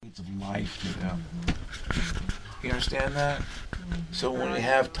it's of life to them. You understand that? So when we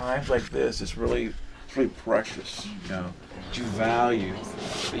have times like this, it's really precious, to value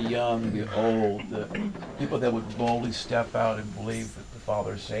the young, the old, the people that would boldly step out and believe that the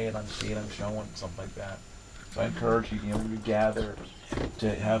Father is saying, I'm seeing, I'm showing, something like that. So I encourage you, when you gather,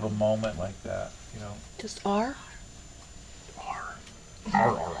 to have a moment like that, Just R? R.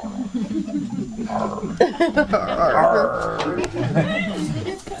 R. R.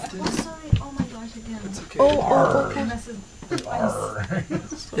 Sorry. Oh my gosh, again. It's okay. Oh, okay.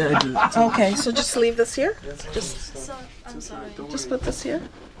 Yeah, I do. Okay, so just leave this here? Just So, I'm sorry. just put this here?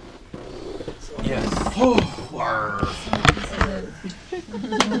 Yes.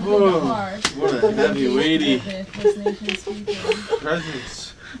 What a heavy, weighty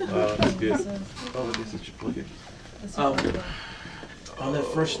presence. That's good. Oh, this is good. On the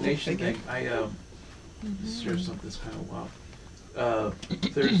First Nation thing, I share something that's kind of wild.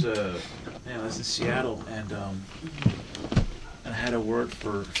 There's I was in Seattle, and I had a word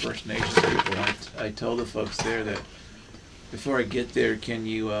for First Nations people. I told the folks there that before I get there, can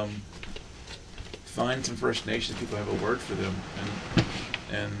you find some First Nations people who have a word for them,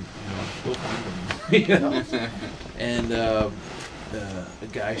 and we'll find them. And a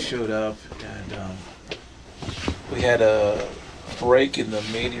guy showed up, and we had a break in the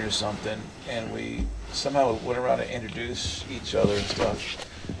meeting or something, and we somehow went around to introduce each other and stuff.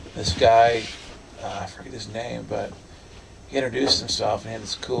 This guy, I forget his name, but he introduced himself and he had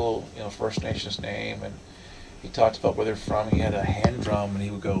this cool, First Nations name, and he talked about where they're from. He had a hand drum, and he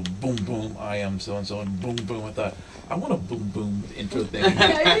would go boom boom, I am so and so, and boom boom. I thought, I want a boom boom intro thing. I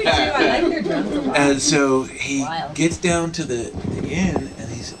do too. I like your drums a lot. And so he Wild. gets down to the end, and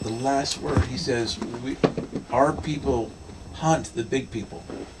he's the last word. He says, "Our people hunt the big people."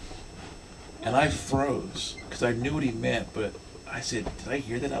 And I froze because I knew what he meant, but I said, "Did I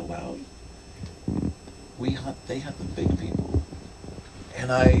hear that out loud?" They hunt the big people,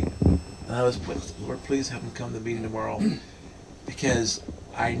 and I was pleased. Lord, please have him come to the meeting tomorrow, because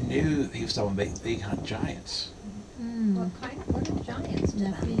I knew he was talking about they hunt giants. What are giants?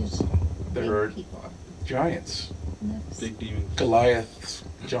 Nephies. They're people. giants. Big demon. Goliath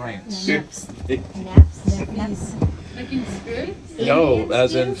giants. Naps. Like in spirit? No,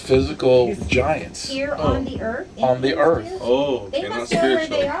 as in physical giants. Here on the earth? On the earth. Oh, okay, They not must know where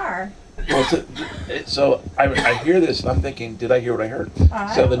spiritual. they are. Well, so I hear this, and I'm thinking, did I hear what I heard?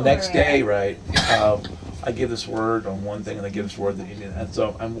 So the next day, right, I give this word on one thing, and I give this word that he did, and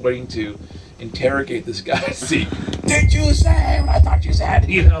so I'm waiting to interrogate this guy to see, did you say what I thought you said?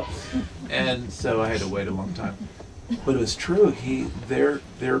 And so I had to wait a long time. But it was true. Their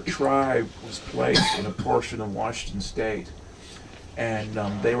tribe was placed in a portion of Washington State, and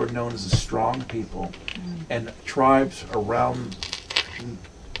they were known as the strong people, and tribes around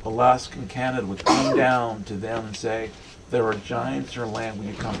Alaska and Canada would come down to them and say, there are giants in our land, will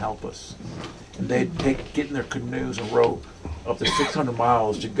you come help us? And they'd get in their canoes and row up to 600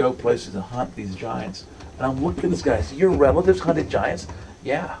 miles to go places to hunt these giants. And I'm looking at this guy, I said, your relatives hunted giants?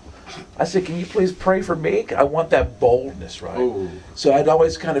 Yeah. I said, can you please pray for me? I want that boldness, right? Oh. So I'd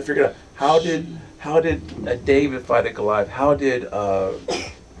always kind of figured out, how did David fight a Goliath? How did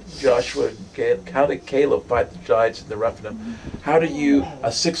how did Caleb fight the giants in the Rephaim? How do you, a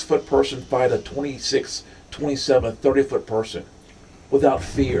 6-foot person, fight a 26, 27, 30-foot person without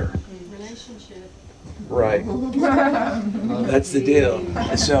fear? Relationship. Right. That's the deal.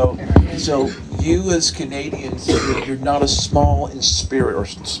 So you as Canadians, you're not as small in spirit or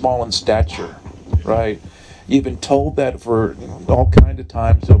small in stature, right? You've been told that for all kinds of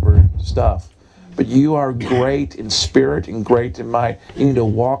times over stuff. But you are great in spirit and great in mind. You need to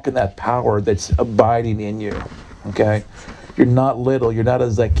walk in that power that's abiding in you. Okay? You're not little. You're not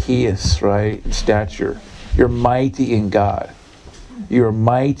a Zacchaeus, right, in stature. You're mighty in God. You're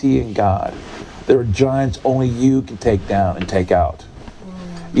mighty in God. There are giants only you can take down and take out.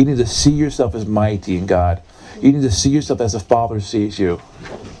 You need to see yourself as mighty in God. You need to see yourself as the Father sees you.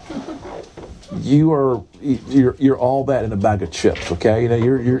 You're all that in a bag of chips, okay?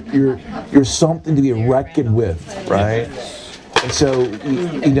 You're something to be reckoned with, right? And so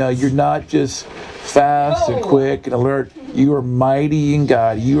you're not just fast and quick and alert. You are mighty in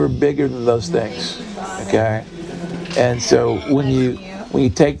God. You are bigger than those things, okay? And so when you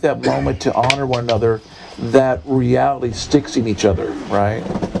take that moment to honor one another, that reality sticks in each other, right?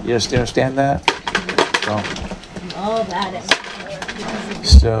 You understand that? All that is.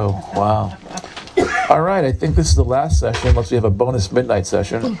 So, wow. All right, I think this is the last session, unless we have a bonus midnight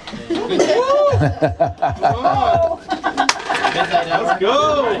session. Let's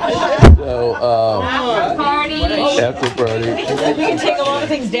go. So, Party. after party. We can take a lot of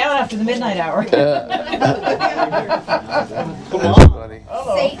things down after the midnight hour. That's funny.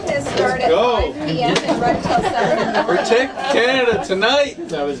 Satan has started Go. at 5 p.m. and run till 7 in the morning. Protect Canada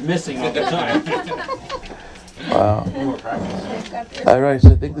tonight. I was missing all the time. Wow. All right,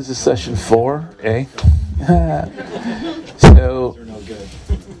 so I think this is session 4, eh? So,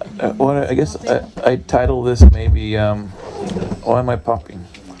 I guess I title this maybe, why am I popping?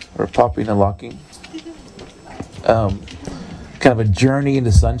 Or popping and locking? Kind of a journey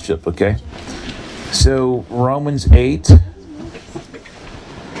into sonship, okay? So, Romans 8,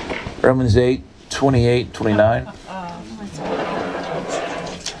 28, 29.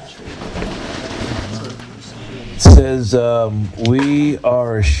 Says, we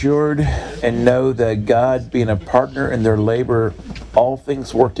are assured and know that God, being a partner in their labor, all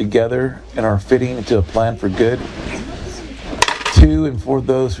things work together and are fitting into a plan for good, to and for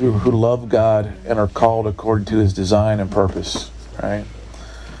those who love God and are called according to His design and purpose. Right?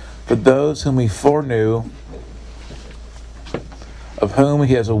 For those whom He foreknew, of whom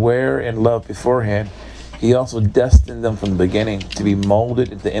He has aware and loved beforehand, He also destined them from the beginning to be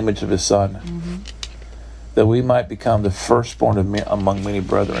molded into the image of His Son, that we might become the firstborn among many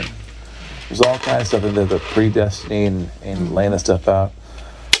brethren. There's all kinds of stuff in there, the predestining and laying that stuff out.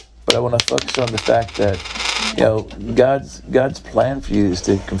 But I want to focus on the fact that, you know, God's plan for you is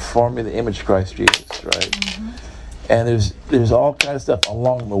to conform to the image of Christ Jesus, right? And there's all kinds of stuff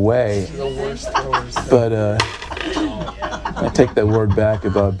along the way. But I take that word back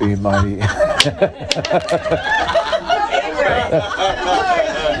about being mighty.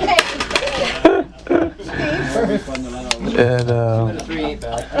 And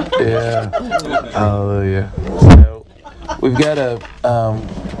yeah, hallelujah. So we've got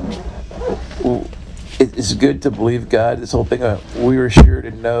it's good to believe God. This whole thing, we are sure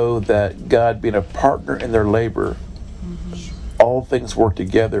to know that God, being a partner in their labor, all things work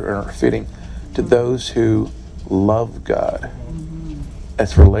together and are fitting to those who love God.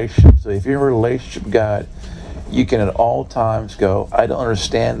 That's relationship. So if you're in a relationship with God, you can at all times go, I don't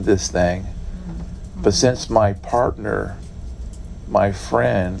understand this thing, but since my partner, my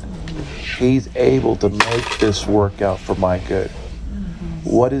friend, he's able to make this work out for my good.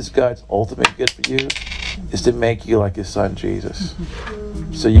 What is God's ultimate good for you? Is to make you like His Son Jesus.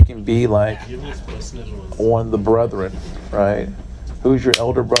 So you can be like one of the brethren, right? Who's your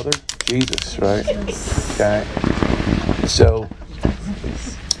elder brother? Jesus, right? Okay. So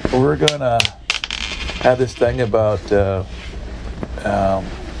we're going to have this thing about the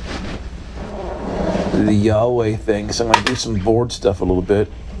Yahweh thing. So I'm going to do some board stuff a little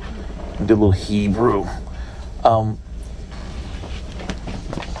bit. Do a little Hebrew.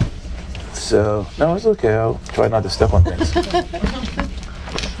 So, no, it's okay. I'll try not to step on things.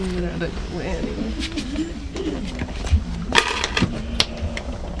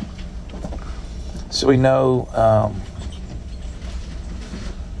 So we know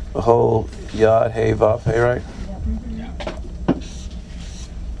the whole Yod, Hey, Vav, Hey, right?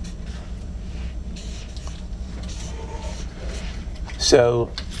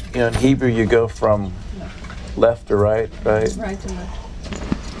 So, you know, in Hebrew you go from left to right, right? Right to left.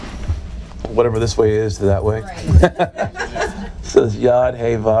 Whatever this way is to that way. So it's Yod,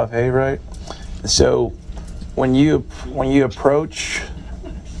 Hey, Vav, Hey, right? So when you approach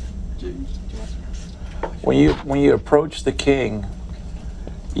the king,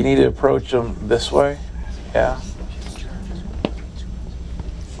 you need to approach him this way. Yeah.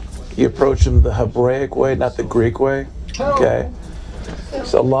 You approach him the Hebraic way, not the Greek way. Okay.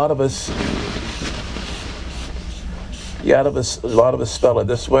 So a lot of us spell it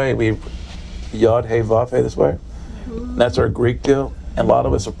this way. We Yod, Hey, Vav, Hey this way. And that's our Greek deal. And a lot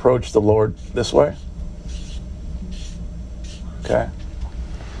of us approach the Lord this way. Okay.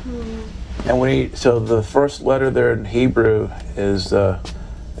 And so the first letter there in Hebrew is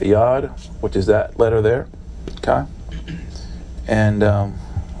Yod, which is that letter there. Okay. And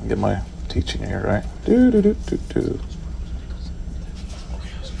get my teaching here, right?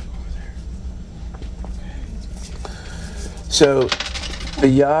 So the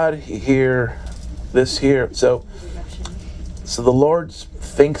Yod here, this here, so the Lord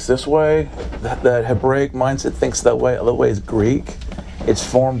thinks this way, that Hebraic mindset thinks that way, the other way is Greek. It's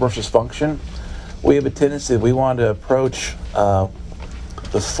form versus function. We have a tendency, we want to approach the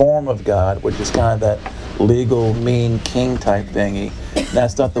form of God, which is kind of that legal, mean king type thingy.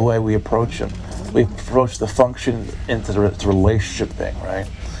 That's not the way we approach him. We approach the function into the relationship thing, right?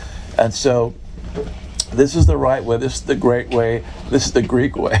 And so this is the right way, this is the great way, this is the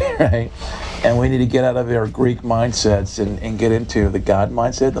Greek way, right? And we need to get out of our Greek mindsets and get into the God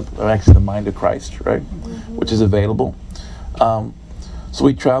mindset, actually the mind of Christ, right? Which is available. So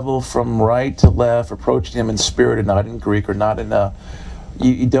we travel from right to left, approaching Him in spirit and not in Greek, or not in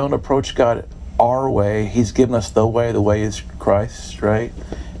you don't approach God our way. He's given us the way is Christ, right?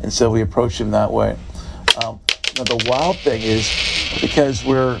 And so we approach Him that way. Now the wild thing is, because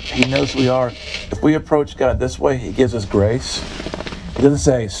He knows who we are, if we approach God this way, He gives us grace. He doesn't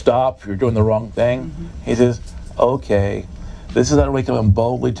say, stop, you're doing the wrong thing. He says, okay, this is not really coming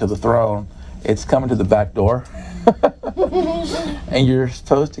boldly to the throne. It's coming to the back door. And you're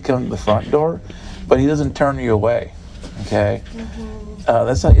supposed to come to the front door, but He doesn't turn you away. Okay?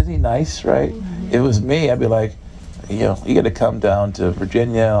 Isn't He nice, right? If it was me, I'd be like, you got to come down to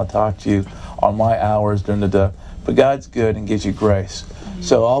Virginia, I'll talk to you on my hours during the day. But God's good and gives you grace.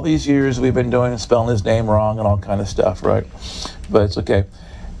 So all these years we've been doing spelling His name wrong and all kind of stuff, right? But it's okay.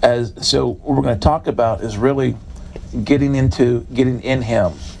 So what we're going to talk about is really getting in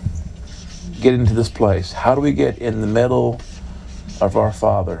Him, getting into this place. How do we get in the middle of our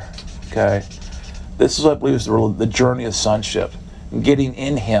Father? Okay, this is what I believe is the journey of sonship, getting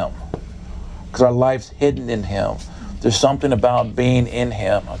in Him, because our life's hidden in Him. There's something about being in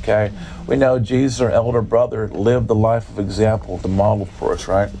Him. Okay, we know Jesus, our elder brother, lived the life of example, the model for us,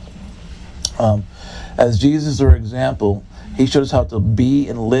 right? As Jesus, our example, He showed us how to be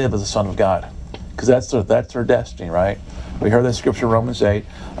and live as a son of God, because that's our destiny, right? We heard that scripture in Romans 8.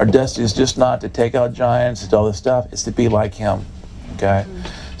 Our destiny is just not to take out giants and all this stuff. It's to be like Him, okay?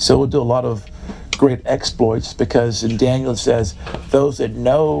 So we'll do a lot of great exploits, because in Daniel it says, those that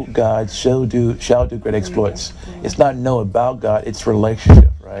know God shall do great exploits. It's not know about God, it's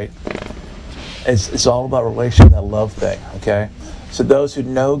relationship, right? It's all about relationship, that love thing, okay? So those who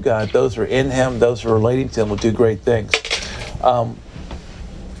know God, those who are in Him, those who are relating to Him will do great things.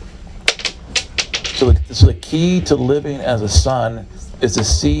 So the key to living as a son is to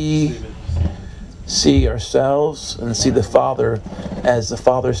see ourselves and see the Father as the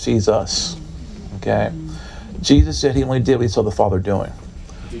Father sees us. Okay, Jesus said He only did what He saw the Father doing.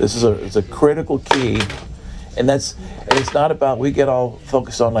 This is a critical key, and it's not about we get all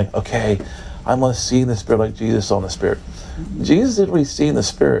focused on like, okay, I must see in the Spirit like Jesus saw in the Spirit. Jesus didn't really see in the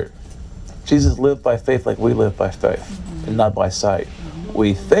Spirit. Jesus lived by faith like we live by faith, and not by sight.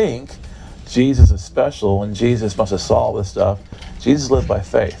 We think Jesus is special and Jesus must have saw all this stuff. Jesus lived by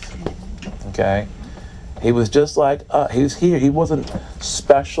faith. Okay? He was just like he was here. He wasn't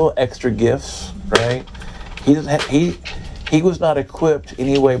special, extra gifts, right? He was not equipped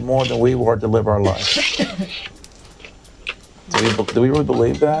any way more than we were to live our life. Do we really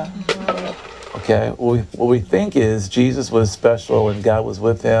believe that? Okay. What we think is Jesus was special and God was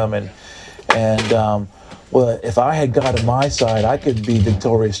with Him, and well, if I had God on my side, I could be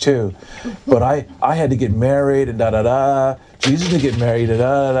victorious too. But I had to get married and da-da-da. Jesus didn't get married,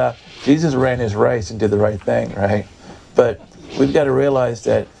 da-da-da. Jesus ran His race and did the right thing, right? But we've got to realize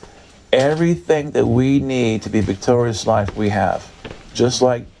that everything that we need to be victorious in life, we have. Just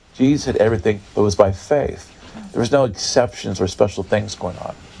like Jesus had everything, but it was by faith. There was no exceptions or special things going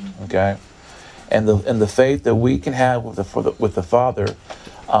on, okay? And the faith that we can have with the Father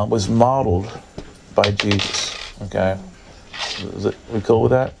was modeled by Jesus. Okay, we cool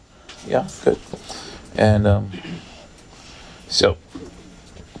with that? Yeah, good. And a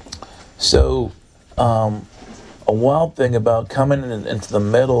wild thing about coming into the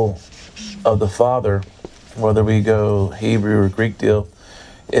middle of the Father, whether we go Hebrew or Greek deal,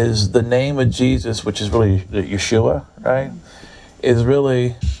 is the name of Jesus, which is really Yeshua, right? Is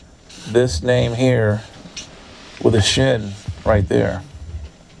really this name here with a shin right there.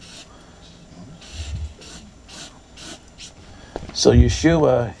 So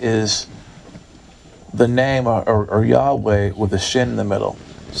Yeshua is the name or Yahweh with a shin in the middle.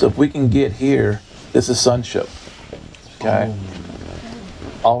 So if we can get here, this is sonship. Okay?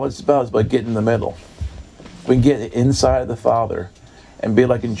 All it's about is about getting in the middle. We can get inside of the Father and be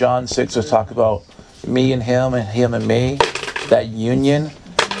like in John 6, let's talk about me and Him and me. That union,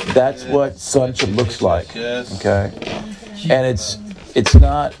 that's what sonship looks like. Okay? And it's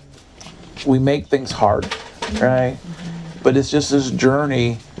not, we make things hard, right? But it's just this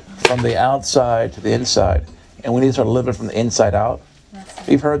journey from the outside to the inside. And we need to start living from the inside out.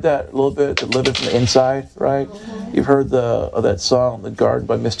 You've heard that a little bit, living from the inside, right? You've heard that song, The Garden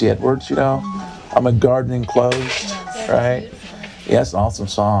by Misty Edwards, you know? I'm a garden enclosed, right? Yeah, that's an awesome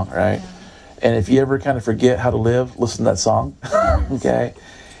song, right? And if you ever kind of forget how to live, listen to that song, okay?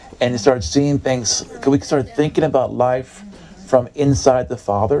 And you start seeing things, we can start thinking about life from inside the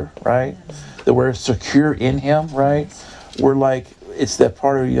Father, right? That we're secure in Him, right? We're like, it's that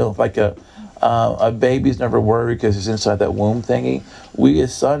part of, like a A baby's never worried because he's inside that womb thingy. We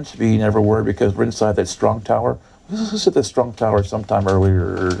as sons should be never worried because we're inside that strong tower. Let's hit the strong tower sometime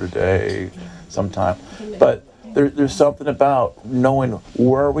earlier today, sometime. But there's something about knowing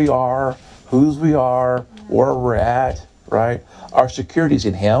where we are, whose we are, where we're at, right? Our security's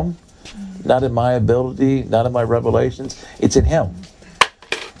in Him, not in my ability, not in my revelations. It's in Him.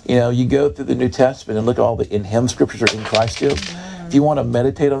 You know, you go through the New Testament and look at all the in Him scriptures are in Christ too. If you want to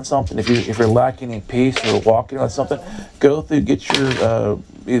meditate on something, if you're lacking in peace or walking on something, go through, get your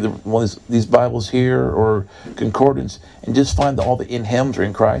either one of these Bibles here or concordance, and just find all the in Hims are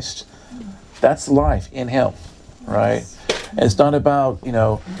in Christ. That's life in Him, right? And it's not about you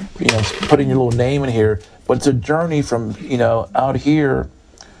know putting your little name in here, but it's a journey from out here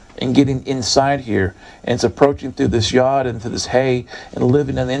and getting inside here, and it's approaching through this yod and through this hay and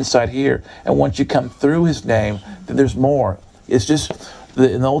living on the inside here. And once you come through His name, then there's more. It's just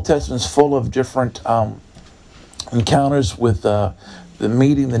in the Old Testament is full of different encounters with the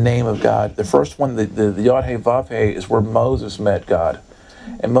meeting the name of God. The first one, the Yod He Vav He, is where Moses met God.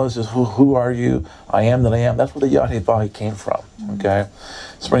 And Moses, who are you? I am that I am. That's where the Yod He Vav He came from. Okay,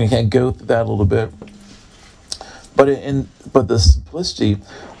 so we can go through that a little bit. But the simplicity,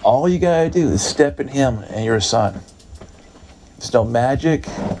 all you gotta do is step in Him, and you're a son. There's no magic.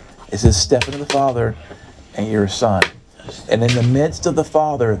 It's just step into the Father, and you're a son. And in the midst of the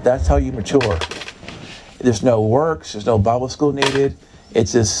Father, that's how you mature. There's no works, there's no Bible school needed.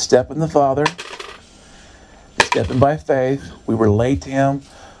 It's just step in the Father, stepping by faith. We relate to Him.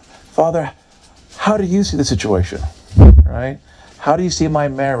 Father, how do you see the situation? Right? How do you see my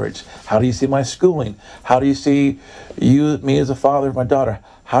marriage? How do you see my schooling? How do you see me as a father of my daughter?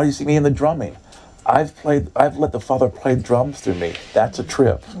 How do you see me in the drumming? I've let the Father play drums through me. That's a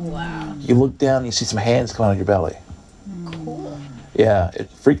trip. Wow. You look down and you see some hands come out of your belly. Cool. Yeah, it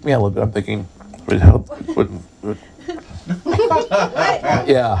freaked me out a little bit. I'm thinking,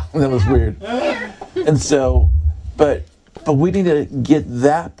 yeah, that was weird. And so, but we need to get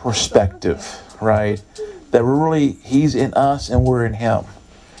that perspective, right? That really He's in us and we're in Him,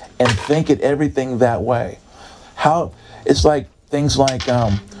 and think it everything that way. How it's like things like,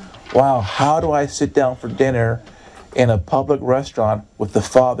 wow, how do I sit down for dinner in a public restaurant with the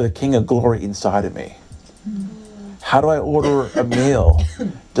Father, the King of Glory, inside of me? How do I order a meal?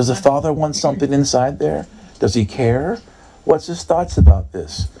 Does the Father want something inside there? Does He care? What's His thoughts about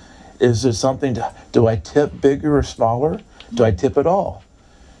this? Is there something, do I tip bigger or smaller? Do I tip at all?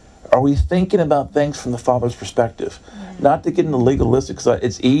 Are we thinking about things from the Father's perspective? Not to get into legalistic, because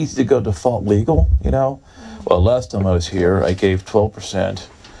it's easy to go default legal, Well, last time I was here, I gave 12%,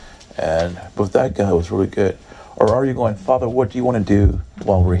 and with that guy, it was really good. Or are you going, Father, what do you want to do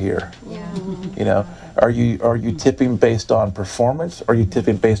while we're here? Yeah. Are you tipping based on performance, or are you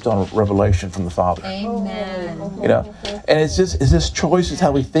tipping based on revelation from the Father? Amen. And it's just choice is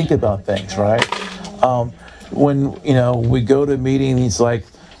how we think about things, right? When we go to a meeting, it's like,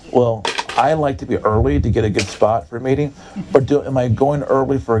 well, I like to be early to get a good spot for a meeting, but am I going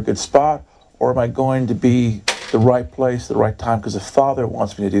early for a good spot, or am I going to be the right place, the right time, because the Father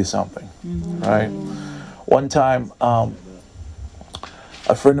wants me to do something, right? One time,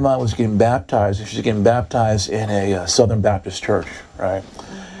 a friend of mine was getting baptized. She was getting baptized in a Southern Baptist church, right?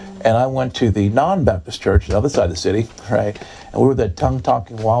 And I went to the non-Baptist church, the other side of the city, right? And we were the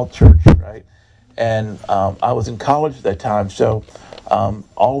tongue-talking wild church, right? And I was in college at that time, so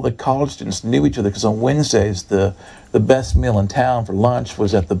all the college students knew each other, because on Wednesdays, the best meal in town for lunch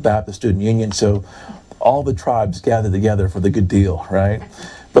was at the Baptist Student Union, so all the tribes gathered together for the good deal, right?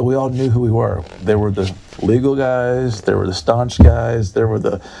 But we all knew who we were. There were the legal guys, there were the staunch guys, there were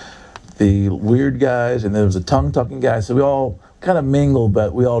the weird guys, and there was the tongue-talking guys. So we all kind of mingled,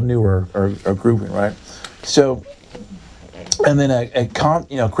 but we all knew our grouping, right? So, and then at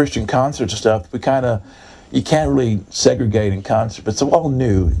Christian concerts and stuff, you can't really segregate in concert, but so we all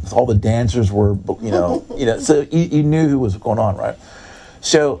knew. All the dancers were, so you knew who was going on, right?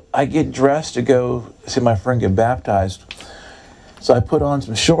 So I get dressed to go see my friend get baptized. So I put on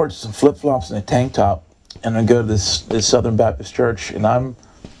some shorts, some flip-flops, and a tank top, and I go to this Southern Baptist church, and I'm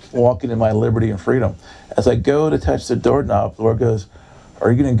walking in my liberty and freedom. As I go to touch the doorknob, the Lord goes,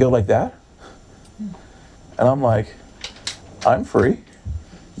 "Are you going to go like that?" And I'm like, "I'm free.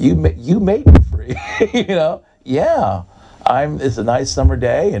 You made me free." Yeah. It's a nice summer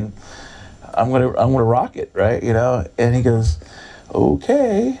day, and I'm gonna rock it, right? And he goes,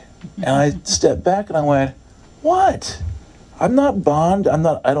 "Okay." And I stepped back and I went, "What? I'm not bond.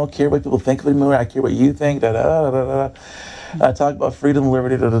 I don't care what people think of me. I care what you think." Da, da, da, da, da. And I talk about freedom,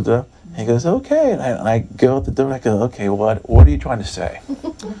 liberty, da da da. And he goes, "Okay." And I go out the door and I go, "Okay, what are you trying to say?"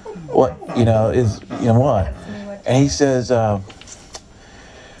 what, what? And he says, I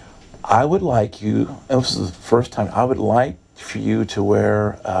would like you, and this is the first time, I would like for you to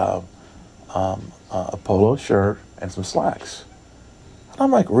wear a polo shirt and some slacks. And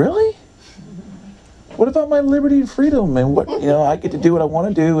I'm like, really? What about my liberty and freedom and what, I get to do what I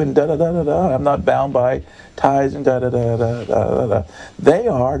want to do and da-da-da-da-da. I'm not bound by ties and da-da-da-da-da-da-da. They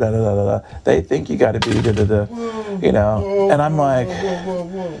are da-da-da-da-da. They think you got to be da-da-da, And I'm like,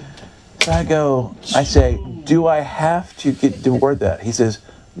 so I say, do I have to get to wear that? He says,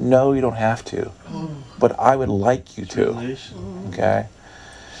 no, you don't have to, but I would like you to. Okay?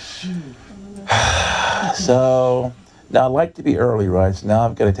 So now I like to be early, right? So now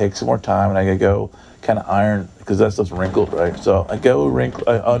I've got to take some more time and I got to go kind of iron, because that stuff's wrinkled, right? So I go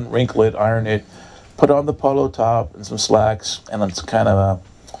unwrinkle it, iron it, put on the polo top and some slacks, and it's kind of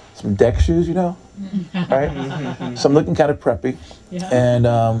some deck shoes, right? So I'm looking kind of preppy. Yeah. And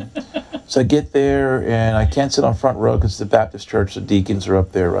so I get there, and I can't sit on front row because it's the Baptist church, the deacons are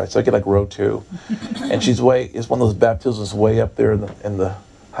up there, right? So I get like row 2. And it's one of those baptisms way up there in the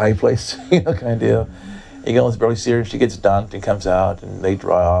high place, kind of deal. You go, it's barely serious. She gets dunked and comes out, and they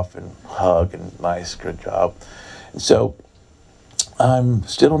dry off and hug and nice, good job. And so I'm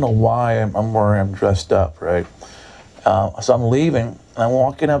still don't know why I'm where I'm dressed up, right? So I'm leaving, and I'm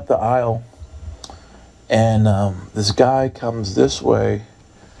walking up the aisle, and this guy comes this way,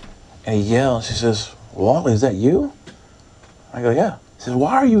 and he yells. He says, "Wally, is that you?" I go, "Yeah." He says,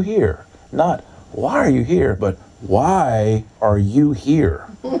 "Why are you here?" Not "Why are you here?" but "Why are you here?"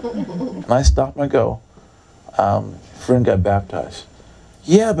 And I stop and I go, friend got baptized.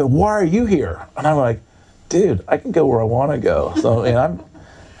 "Yeah, but why are you here?" And I'm like, dude, I can go where I want to go. So, and I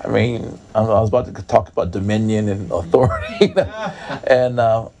was about to talk about dominion and authority, and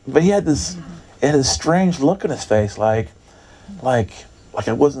but he had this strange look on his face, like I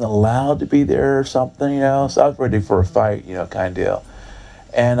wasn't allowed to be there or something, So I was ready for a fight, kind of deal.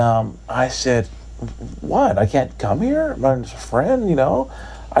 And I said, "What? I can't come here? I'm just a friend,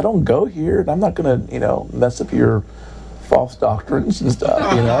 I don't go here, and I'm not gonna, mess up your false doctrines and stuff,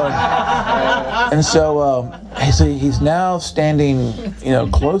 And so he's now standing,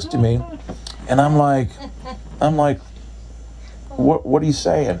 close to me, and I'm like, what are you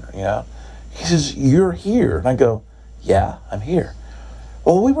saying? He says, "You're here," and I go, "Yeah, I'm here."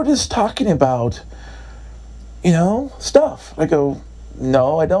 "Well, we were just talking about, stuff." I go,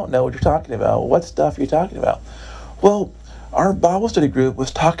 "No, I don't know what you're talking about. What stuff are you talking about?" "Well, our Bible study group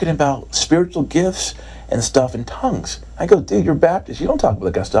was talking about spiritual gifts and stuff in tongues." I go, "Dude, you're Baptist. You don't talk about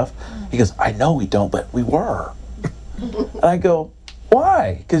that kind of stuff." He goes, "I know we don't, but we were." And I go,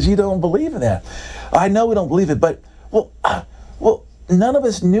 "Why? Because you don't believe in that." "I know we don't believe it, but, well, none of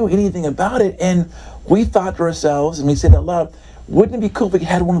us knew anything about it, and we thought to ourselves," and we said out loud, "wouldn't it be cool if we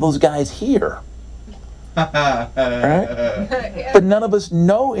had one of those guys here?" Right? But none of us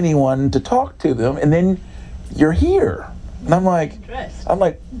know anyone to talk to them, and then you're here. And I'm like,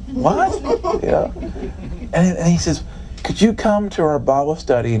 "What?" And he says, "Could you come to our Bible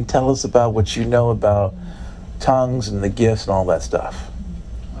study and tell us about what you know about tongues and the gifts and all that stuff?"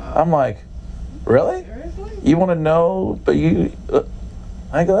 I'm like, "Really? You want to know?" But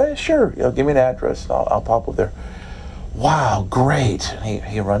I go, "Hey, sure. Give me an address. I'll pop up there." "Wow, great!" And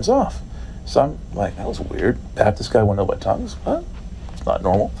he runs off. So I'm like, that was weird. Baptist guy want to know about tongues? What? It's not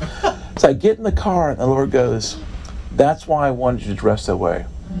normal. So I get in the car, and the Lord goes, "That's why I wanted you to dress that way.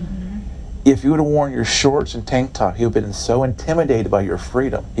 If you would have worn your shorts and tank top, he would have been so intimidated by your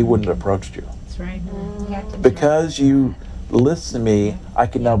freedom, he wouldn't have approached you. That's right. Because you listen to me, I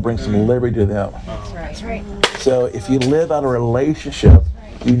can now bring some liberty to them." That's right. So if you live out a relationship,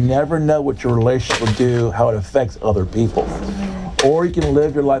 you never know what your relationship will do, how it affects other people. Or you can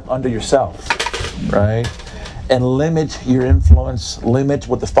live your life under yourself, right? And limit your influence, limit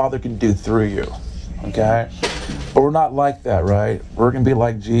what the Father can do through you, okay? But we're not like that, right? We're going to be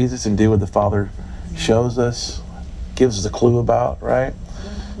like Jesus and do what the Father shows us, gives us a clue about, right?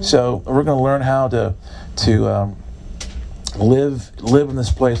 So we're going to learn how to live in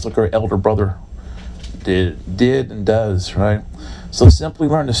this place like our elder brother did and does, right? So simply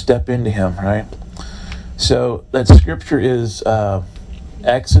learn to step into him, right? So that scripture is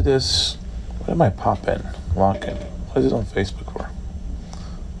Exodus. What am I popping? Locking. What is it on Facebook for?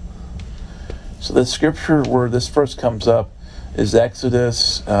 So the scripture where this first comes up is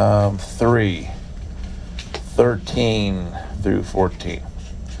Exodus 3:13 through 14.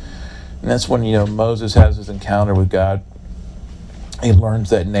 And that's when, Moses has his encounter with God. He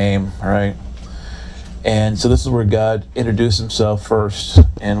learns that name, right? And so this is where God introduced himself first.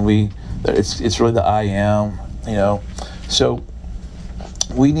 And it's really the I am, So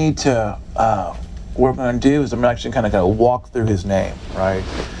we need to, what we're going to do is I'm actually kind of walk through his name, right?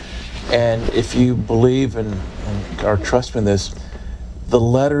 And if you believe and or trust in this, the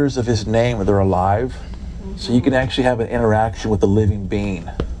letters of his name, they're alive. So you can actually have an interaction with the living being,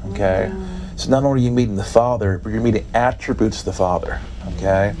 okay? So not only are you meeting the Father, but you're meeting attributes of the Father,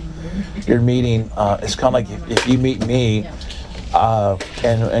 okay? You're meeting, it's kind of like if you meet me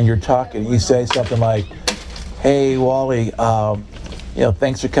and you're talking, you say something like, hey, Wally,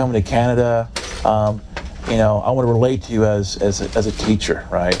 thanks for coming to Canada. I want to relate to you as a teacher,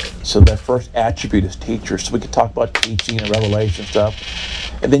 right? So that first attribute is teacher. So we could talk about teaching and revelation stuff.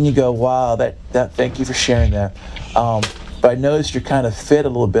 And then you go, wow, that thank you for sharing that. But I noticed you're kind of fit a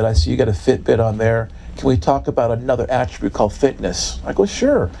little bit. I see you got a Fitbit on there. Can we talk about another attribute called fitness? I go,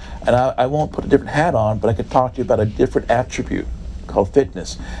 sure. And I won't put a different hat on, but I could talk to you about a different attribute called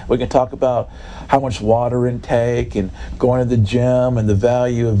fitness. We can talk about how much water intake and going to the gym and the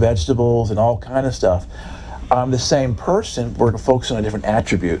value of vegetables and all kind of stuff. I'm the same person, we're focusing on a different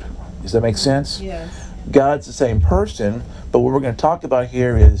attribute. Does that make sense? Yes. God's the same person, but what we're going to talk about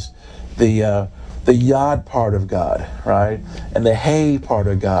here is the Yod part of God, right? And the Hey part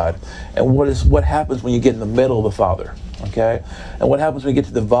of God. And what happens when you get in the middle of the Father, okay? And what happens when you get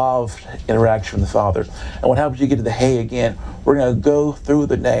to the Vav interaction with the Father? And what happens when you get to the Hey again? We're going to go through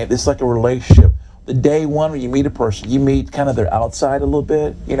the name. It's like a relationship. The day one when you meet a person, you meet kind of their outside a little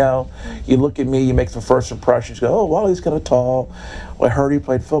bit, You look at me, you make some first impressions, you go, oh, well, he's kind of tall. Well, I heard he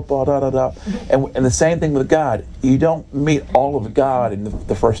played football, da-da-da. And the same thing with God. You don't meet all of God in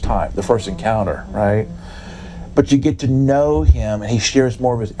the first time, the first encounter, right? But you get to know him, and he shares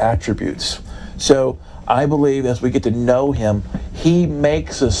more of his attributes. So I believe as we get to know him, he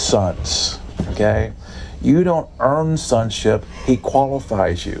makes us sons, okay? You don't earn sonship, he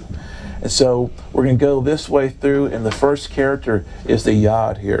qualifies you. And so we're going to go this way through, and the first character is the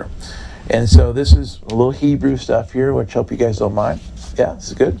Yod here. And so this is a little Hebrew stuff here, which I hope you guys don't mind. Yeah, this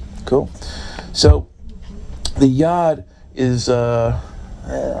is good? Cool. So the Yod is, let's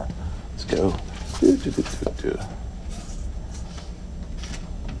go.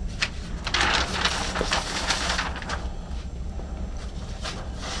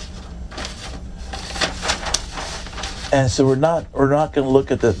 And so we're not going to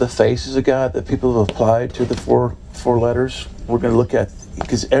look at the faces of God that people have applied to the four letters. We're going to look at,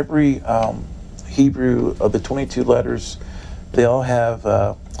 because every Hebrew of the 22 letters, they all have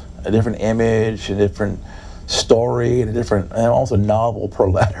a different image, a different story, and also novel per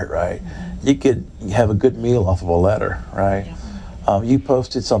letter, right? You could have a good meal off of a letter, right? You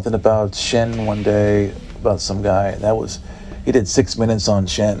posted something about Shen one day, about some guy, and he did 6 minutes on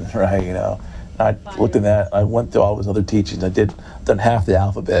Shen, right? I looked at that. I went through all his other teachings. Done half the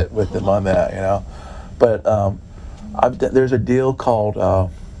alphabet with him on that, But there's a deal called.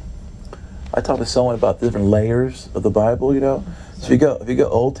 I talked to someone about the different layers of the Bible, So if you go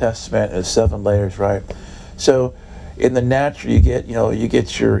Old Testament, it's 7 layers, right? So in the natural, you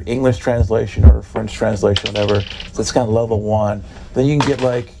get your English translation or French translation, whatever. So it's kind of level 1. Then you can get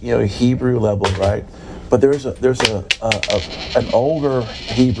Hebrew level, right? But there's an older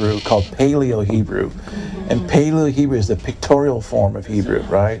Hebrew called Paleo Hebrew, and Paleo Hebrew is the pictorial form of Hebrew,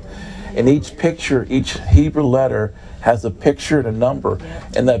 right? And each Hebrew letter has a picture and a number,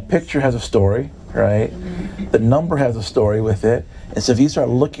 and that picture has a story, right? The number has a story with it, and so if you start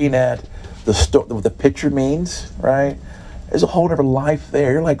looking at what the picture means, right? There's a whole different life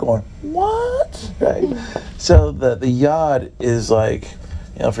there. You're like going, what, right? So the Yod is like.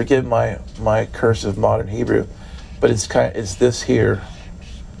 Forgive my cursive modern Hebrew, but it's this here,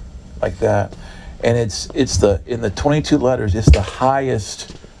 like that, and it's in the 22 letters, it's the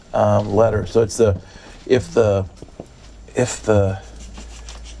highest letter. So it's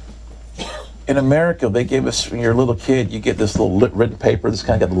in America they gave us, when you're a little kid, you get this little written paper that's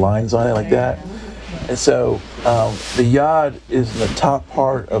kind of got the lines on it like that, and so the Yod is in the top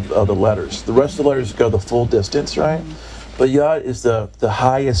part of the letters. The rest of the letters go the full distance, right? But Yod is the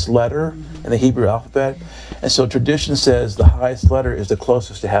highest letter in the Hebrew alphabet. And so tradition says the highest letter is the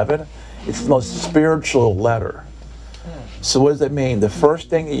closest to heaven. It's the most spiritual letter. So what does that mean? The first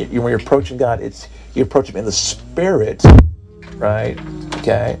thing, when you're approaching God, you approach him in the spirit, right?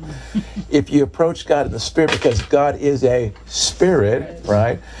 Okay? If you approach God in the spirit, because God is a spirit,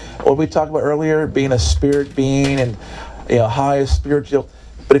 right? What we talked about earlier, being a spirit being and highest spiritual.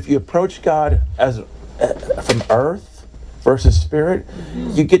 But if you approach God as from earth, versus spirit,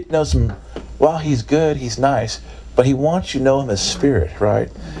 you get to know he's good, he's nice, but he wants you to know him as spirit,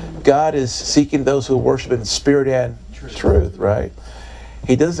 right? God is seeking those who worship in spirit and truth, right?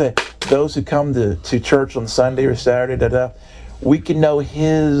 He does say, those who come to church on Sunday or Saturday, we can know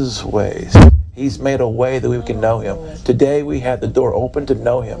His ways. He's made a way that we can know Him. Today we had the door open to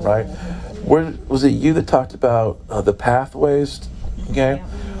know Him, right? Where was it you that talked about the pathways? Okay,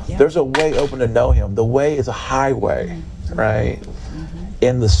 there's a way open to know Him. The way is a highway, right?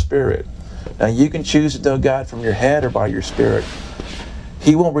 In the Spirit. Now you can choose to know God from your head or by your spirit.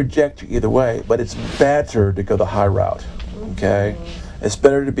 He won't reject you either way, but it's better to go the high route. Okay, it's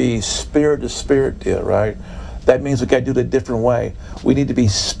better to be spirit to spirit deal, right? That means we got to do it a different way. We need to be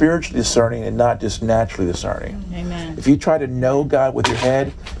spiritually discerning and not just naturally discerning. Amen. If you try to know God with your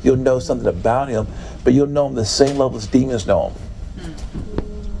head, you'll know something about Him, but you'll know Him the same level as demons know Him.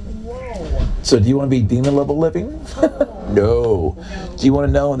 So do you want to be demon level living? No. Do you want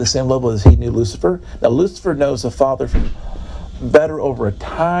to know on the same level as he knew Lucifer? Now Lucifer knows the Father from better over a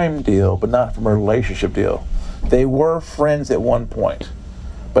time deal, but not from a relationship deal. They were friends at one point.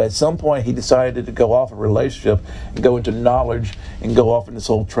 But at some point he decided to go off a relationship and go into knowledge and go off in this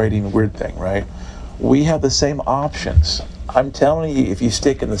whole trading weird thing, right? We have the same options. I'm telling you, if you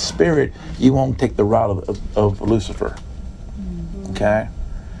stick in the Spirit, you won't take the route of Lucifer. Okay?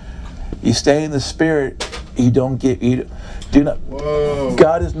 You stay in the Spirit, you don't get, you do not. Whoa.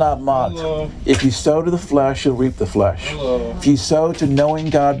 God is not mocked. Hello. If you sow to the flesh, you'll reap the flesh. Hello. If you sow to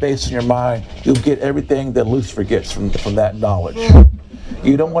knowing God based on your mind, you'll get everything that Lucifer gets from that knowledge.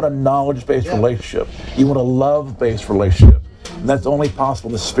 You don't want a knowledge-based relationship. You want a love-based relationship. And that's only possible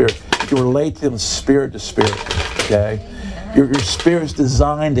in the Spirit. You can relate to Him spirit to spirit, okay? Your spirit's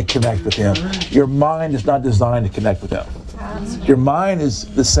designed to connect with Him. Your mind is not designed to connect with Him. Your mind is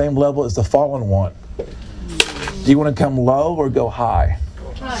the same level as the fallen one. Do you want to come low or go high?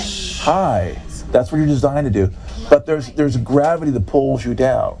 High. That's what you're designed to do. But there's gravity that pulls you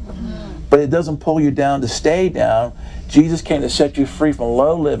down. But it doesn't pull you down to stay down. Jesus came to set you free from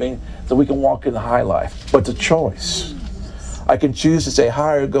low living so we can walk in the high life. But it's a choice. I can choose to stay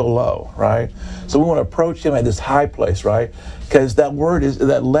high or go low, right? So we want to approach Him at this high place, right? Because that word is,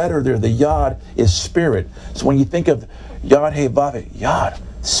 that letter there, the Yod, is spirit. So when you think of Yod He Vav, Yod,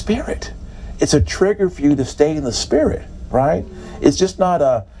 spirit. It's a trigger for you to stay in the Spirit, right? It's just not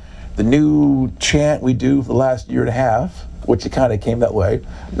the new chant we do for the last year and a half, which it kind of came that way.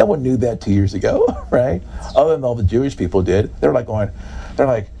 No one knew that 2 years ago, right? Other than all the Jewish people did. They're like,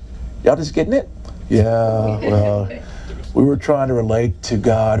 y'all just getting it? Yeah, well, we were trying to relate to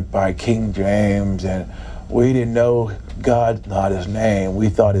God by King James, and we didn't know God's not His name. We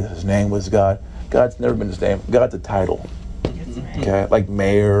thought His name was God. God's never been His name. God's a title. Okay, like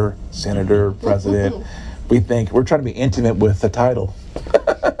mayor, senator, president. We think we're trying to be intimate with the title.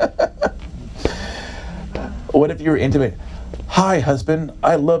 What if you're intimate? Hi, husband.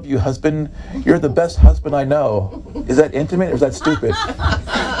 I love you, husband. You're the best husband I know. Is that intimate or is that stupid?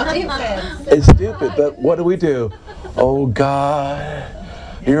 It's stupid, but what do? Oh, God,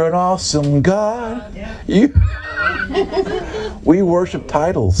 you're an awesome God. We worship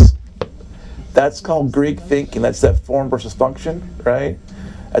titles. That's called Greek thinking. That's that form versus function, right?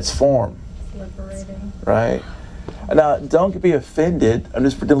 That's form. Right? Now, don't be offended. I'm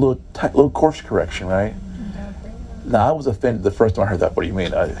just doing a little course correction, right? Now, I was offended the first time I heard that. What do you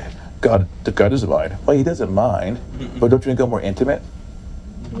mean? God doesn't mind. Well, He doesn't mind, but don't you want to go more intimate?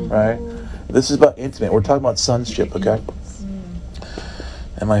 Right? This is about intimate. We're talking about sonship, okay?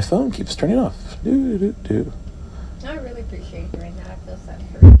 And my phone keeps turning off. I really appreciate hearing that. I feel sad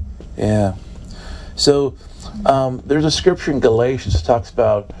for you. Yeah. So there's a scripture in Galatians that talks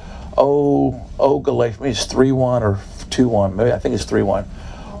about, Galatians, maybe it's 3:1 or 2:1, maybe I think it's 3:1.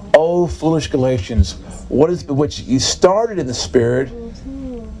 Oh, foolish Galatians, which you started in the Spirit.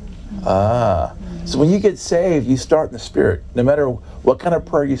 So when you get saved, you start in the Spirit. No matter what kind of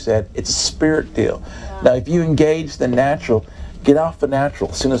prayer you said, it's a Spirit deal. Now, if you engage the natural, get off the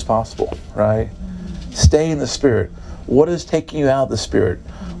natural as soon as possible, right? Stay in the Spirit. What is taking you out of the Spirit?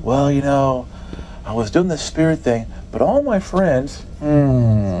 Well, I was doing the Spirit thing, but all my friends,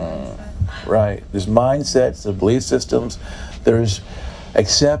 right? There's mindsets, there's belief systems, there's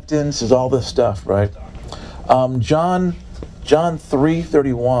acceptance, there's all this stuff, right? John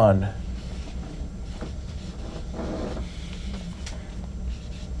 3:31.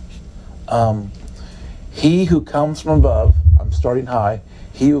 He who comes from above, I'm starting high,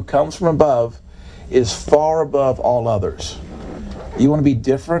 he who comes from above is far above all others. You want to be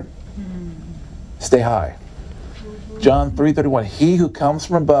different? Stay high. John 3:31. He who comes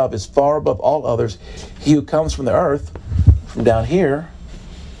from above is far above all others. He who comes from the earth, from down here,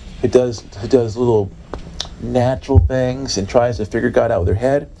 who does little natural things and tries to figure God out with their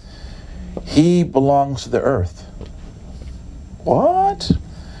head, he belongs to the earth. What?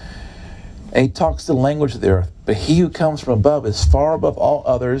 And he talks the language of the earth. But he who comes from above is far above all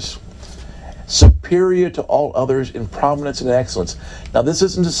others, superior to all others in prominence and excellence. Now, this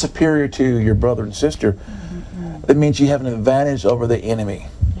isn't just superior to your brother and sister. It means you have an advantage over the enemy.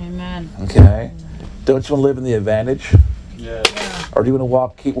 Amen. Okay? Don't you want to live in the advantage? Yeah. Or do you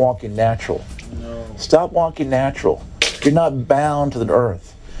want to keep walking natural? No. Stop walking natural. You're not bound to the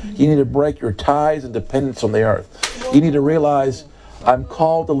earth. You need to break your ties and dependence on the earth. You need to realize, I'm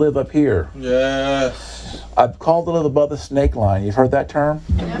called to live up here. Yes. I'm called to live above the snake line. You've heard that term?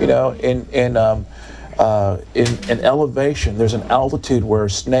 You know, in elevation, there's an altitude where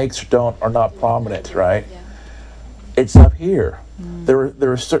snakes are not prominent, right? It's up here.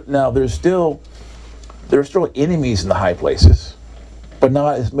 There are still enemies in the high places, but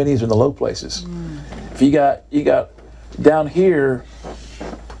not as many as in the low places. If you got down here,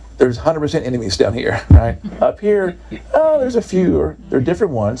 there's 100% enemies down here, right? Up here, there's a few, or there are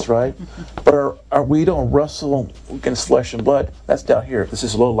different ones, right? But we don't wrestle against flesh and blood. That's down here. This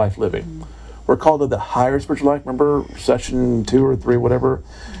is low life living. We're called to the higher spiritual life. Remember session 2 or 3, whatever?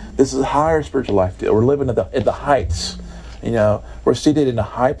 This is a higher spiritual life. We're living at the heights. You know, we're seated in the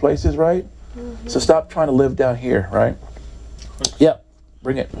high places, right? So stop trying to live down here, right? Yeah,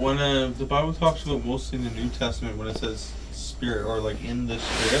 bring it. When the Bible talks about mostly in the New Testament, when it says spirit or like in the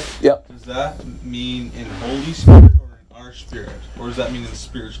spirit, Yep. does that mean in Holy Spirit or in our spirit, or does that mean in the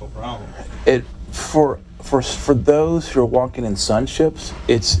spiritual realm? It for those who are walking in sonships,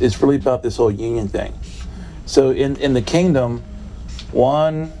 it's really about this whole union thing. So in the kingdom,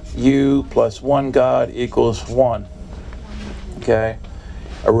 1 you plus 1 God equals 1. Okay?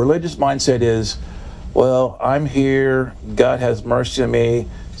 A religious mindset is, well, I'm here, God has mercy on me,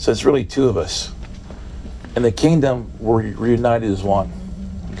 so it's really 2 of us. In the kingdom, we're united as 1.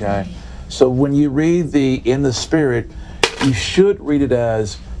 Okay? So when you read in the Spirit, you should read it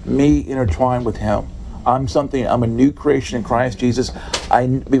as me intertwined with Him. I'm a new creation in Christ Jesus.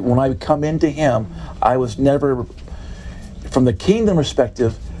 When I come into Him, I was never, from the kingdom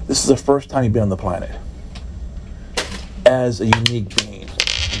perspective, this is the first time you've been on the planet as a unique being.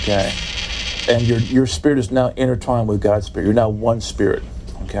 Okay? And your spirit is now intertwined with God's spirit. You're now one spirit.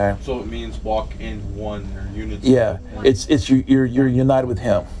 Okay? So it means walk in one or unity. Yeah. You're united with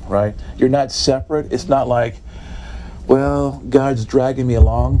Him, right? You're not separate. It's not like, well, God's dragging me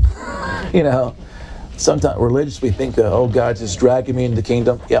along. You know, sometimes religious we think that, God's just dragging me into the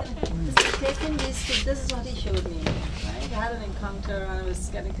kingdom. Yeah. Taking this is what he showed me. Right? I had an encounter and I was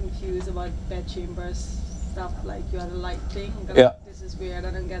getting confused about bed chambers stuff. Like you had a light thing. Yeah. This is weird.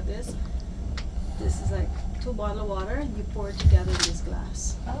 I don't get this. This is like 2 bottles of water and you pour it together in this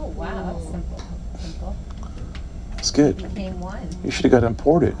glass. Oh, wow. That's simple. Simple. That's good. Became one. You should have got him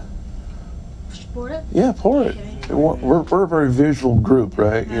poured it. Pour it? Yeah, pour it. Okay. We're a very visual group,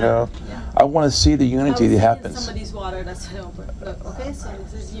 right? You know, Yeah. I want to see the unity that happens. Somebody's water. That's how I don't put. Look, okay, so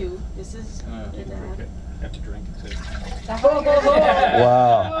this is you. This is your dad. Have to drink it too.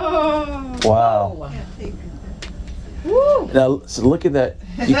 Wow. Wow. Now, so look at that.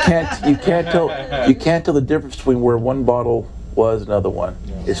 You can't tell the difference between where one bottle was and another one.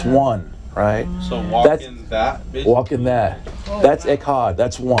 It's one, right? So walk in that. Basically. Walk in that. That's echad.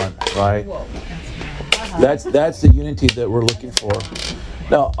 That's one, right? That's the unity that we're looking for.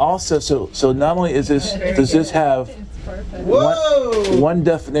 Now, also, so not only does this have one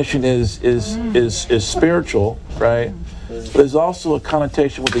definition is spiritual, right? But there's also a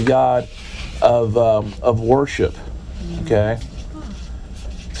connotation with the God of worship. Okay.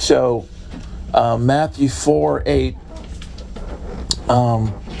 So Matthew 4:8.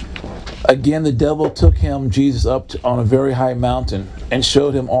 Again, the devil took him, Jesus, up on a very high mountain and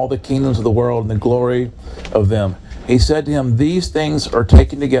showed him all the kingdoms of the world and the glory of them. He said to him, "These things are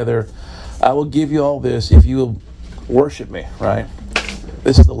taken together. I will give you all this if you will worship me." Right?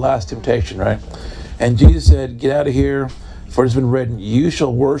 This is the last temptation, right? And Jesus said, "Get out of here, for it has been written, you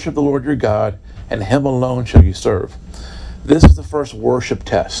shall worship the Lord your God, and Him alone shall you serve." This is the first worship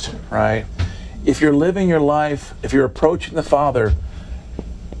test, right? If you're living your life, if you're approaching the Father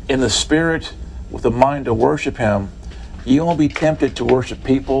in the Spirit with a mind to worship Him, you won't be tempted to worship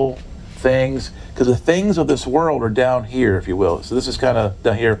people, things, because the things of this world are down here, if you will. So this is kind of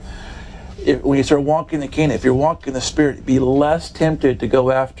down here. When you start walking the kingdom, if you're walking in the Spirit, be less tempted to go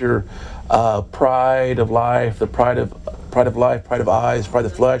after pride of life, the pride of life, pride of eyes, pride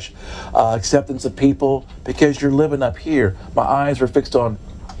of flesh, acceptance of people, because you're living up here. My eyes are fixed on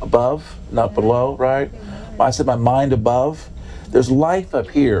above, not below, right? I said my mind above. There's life up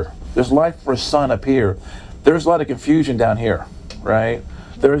here. There's life for a son up here. There's a lot of confusion down here, right?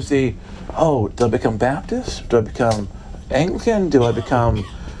 There's do I become Baptist? Do I become Anglican? Do I become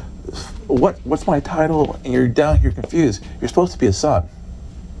what's my title? And you're down here confused. You're supposed to be a son.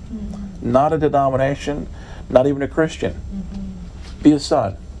 Not a denomination, not even a Christian. Be a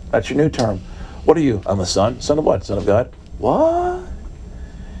son. That's your new term. What are you? I'm a son. Son of what? Son of God. What?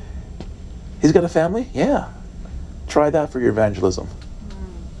 He's got a family? Yeah. Try that for your evangelism.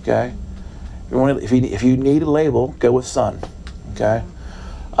 Okay? If you need a label, go with son. Okay?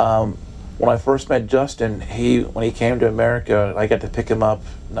 When I first met Justin, when he came to America, I got to pick him up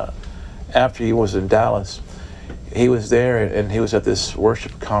after he was in Dallas. He was there, and he was at this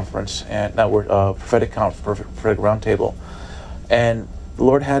worship conference, and prophetic roundtable, and the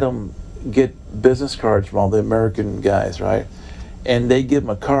Lord had him get business cards from all the American guys, right? And they give him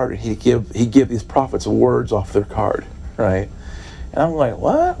a card, and he give these prophets words off their card, right? And I'm like,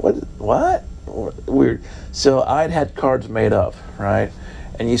 what? Weird. So I'd had cards made up, right?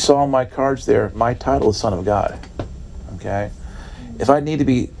 And you saw my cards there. My title is Son of God. Okay. If I need to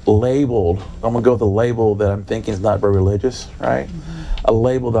be labeled, I'm gonna go with a label that I'm thinking is not very religious, right? A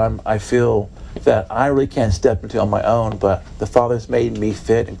label that I feel that I really can't step into on my own, but the Father's made me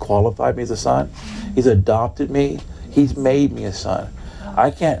fit and qualified me as a son. He's adopted me. He's made me a son.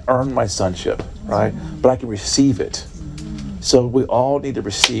 I can't earn my sonship, right? But I can receive it. So we all need to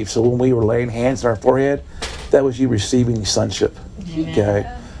receive. So when we were laying hands on our forehead, that was you receiving sonship. Okay?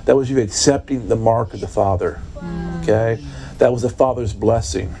 That was you accepting the mark of the Father. Okay? That was the Father's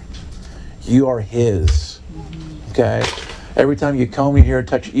blessing. You are His. Okay? Every time you come in here,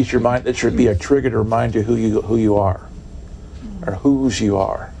 touch each your mind, it should be a trigger to remind you who you are, or whose you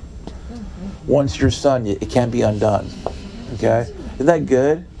are. Once you're son, it can't be undone. Okay? Isn't that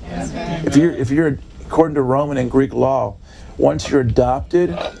good? If you're according to Roman and Greek law, once you're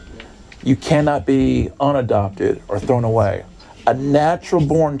adopted, you cannot be unadopted or thrown away. A natural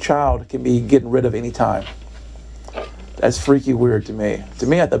born child can be getting rid of any time. That's freaky weird to me. To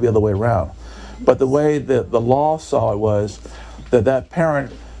me, I thought it'd be the other way around. But the way the law saw it was that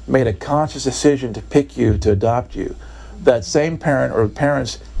parent made a conscious decision to pick you, to adopt you. That same parent or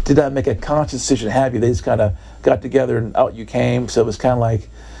parents did not make a conscious decision to have you. They just kind of got together and out you came. So it was kind of like,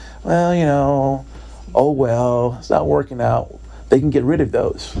 well, oh well, it's not working out. They can get rid of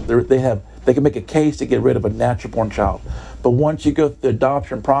those. They can make a case to get rid of a natural born child. But once you go through the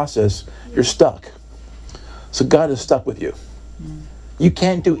adoption process, you're stuck. So God is stuck with you. You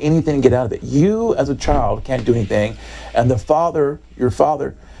can't do anything to get out of it. You, as a child, can't do anything, and your father,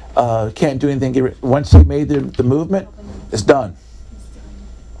 can't do anything. Once he made the movement, it's done.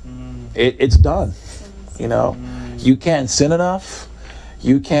 It's done. You know, you can't sin enough.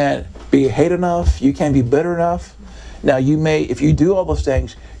 You can't be hate enough. You can't be bitter enough. Now, you may, if you do all those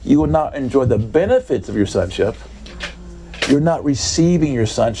things, you will not enjoy the benefits of your sonship. You're not receiving your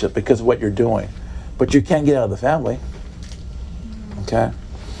sonship because of what you're doing, but you can't get out of the family. Okay.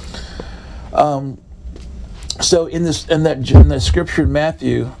 So in that scripture in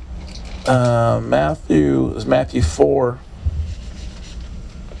Matthew 4,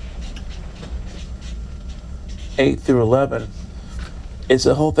 8 through 11, it's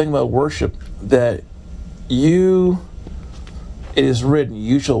a whole thing about worship that it is written,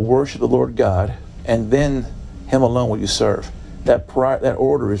 you shall worship the Lord God, and then Him alone will you serve. That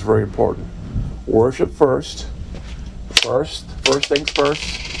order is very important. Worship first things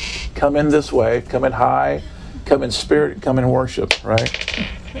first. Come in this way, come in high, come in spirit, come in worship, right?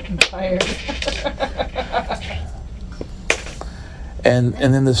 I'm tired. And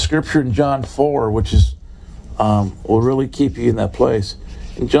then the scripture in John 4, which is will really keep you in that place.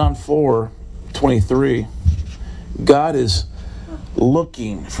 In John 4:23, God is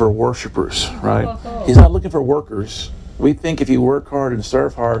looking for worshipers, right? He's not looking for workers. We think if you work hard and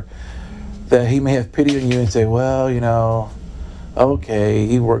serve hard, that He may have pity on you and say, well, okay,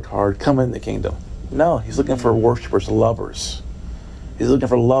 he worked hard, come in the kingdom. No, He's looking for worshipers, lovers. He's looking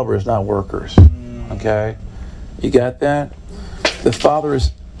for lovers, not workers. Okay? You got that? The Father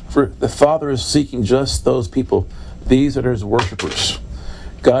is seeking just those people. These are His worshipers.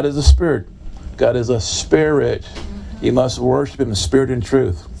 God is a spirit. God is a spirit. You must worship Him in spirit and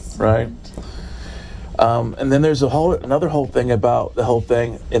truth, right? And then there's another whole thing about the whole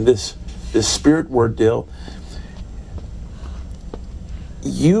thing in this spirit word deal.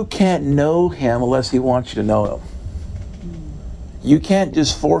 You can't know Him unless He wants you to know Him. You can't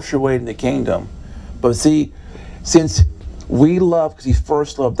just force your way into the kingdom. But see, since we love because He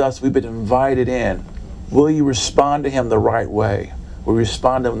first loved us, we've been invited in. Will you respond to Him the right way? Will you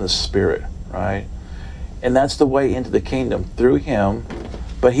respond to Him in the Spirit, right? And that's the way into the kingdom, through Him.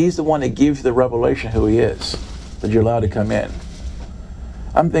 But He's the one that gives you the revelation who He is, that you're allowed to come in.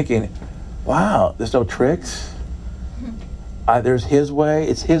 I'm thinking, wow, there's no tricks. there's His way.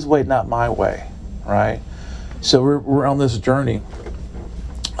 It's His way, not my way, right? So we're on this journey.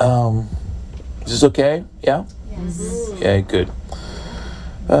 Is this okay? Yeah? Yes. Okay, good.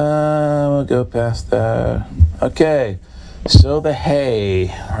 We'll go past that. Okay, so the hay.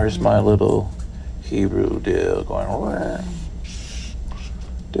 Where's my little Hebrew deal going?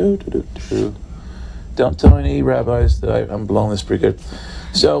 Do. Don't tell any rabbis that I'm blowing this pretty good.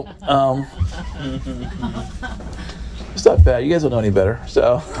 So, it's not bad. You guys don't know any better.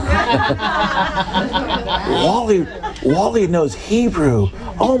 So, Wally knows Hebrew.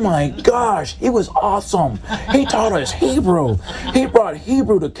 Oh my gosh, he was awesome. He taught us Hebrew. He brought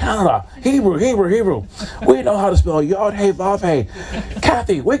Hebrew to Canada. Hebrew. We know how to spell Yod Hey Vav Hey.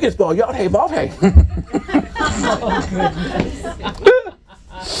 Kathy, we can spell Yod Hey Vav Hey.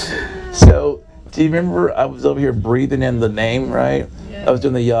 So, do you remember I was over here breathing in the name, right? Yeah. I was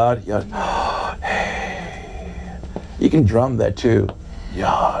doing the Yod. Hey. You can drum that too.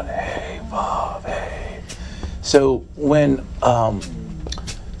 Yod Hey Vav Hey. So when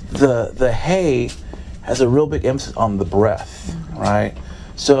the hay has a real big emphasis on the breath, right?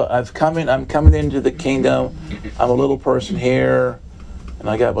 So I'm coming into the kingdom. I'm a little person here, and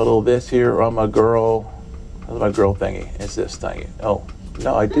I got my little this here. Or I'm a girl. How's my girl thingy? It's this thingy. Oh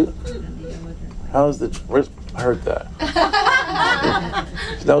no, I do. How's the? I heard that.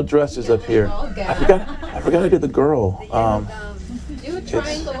 There's no dresses up here. I forgot to do the girl. Do a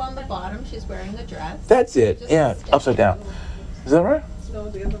triangle on the bottom. She's wearing a dress. That's it. Just Yeah, upside down. Is that right?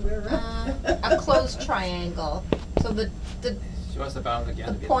 A closed triangle. So the She wants the bottom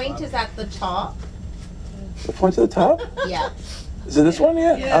again. the point is at the top. The point to the top? Yeah. Is it this one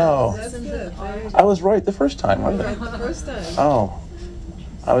yet? Oh, That's good. I was right the first time, Right right? the first time. Oh,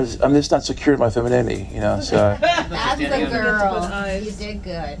 I'm just not secure in my femininity, you know. So That's the standing on her girl. eyes. You did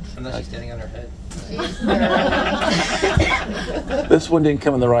good. Unless she's standing on her head. She's girly. this one didn't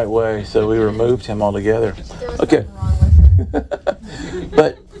come in the right way, so we removed him altogether. There was Okay. something wrong with her.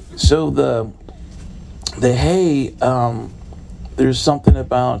 But so the hay, there's something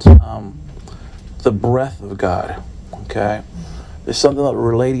about the breath of God. Okay, there's something about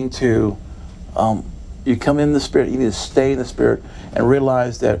relating to. You come in the Spirit. You need to stay in the Spirit and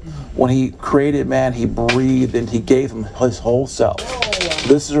realize that when He created man, He breathed and He gave him His whole self.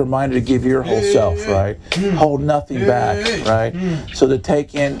 This is a reminder to give your whole self, right? Hold nothing back, right? So to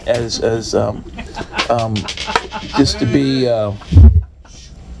take in as just to be. Yeah.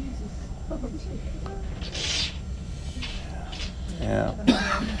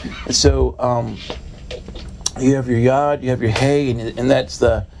 And so you have your yod, you have your hay, and that's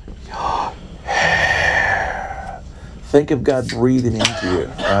the. Think of God breathing into you,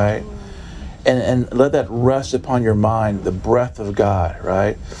 right? And let that rest upon your mind, the breath of God,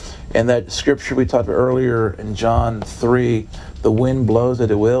 right? And that scripture we talked about earlier in John 3, the wind blows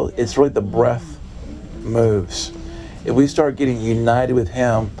at it will, it's really the breath moves. If we start getting united with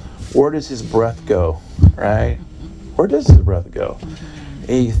Him, where does His breath go, right? Where does His breath go?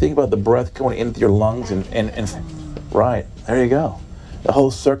 And you think about the breath going into your lungs and right, there you go. The whole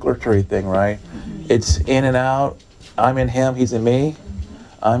circulatory thing, right? It's in and out. I'm in Him, He's in me.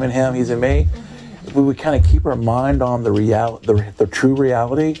 I'm in Him, He's in me. If we would kind of keep our mind on the the true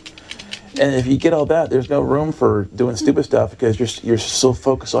reality, and if you get all that, there's no room for doing stupid stuff because you're so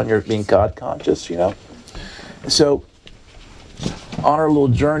focused on your being God conscious, you know. So on our little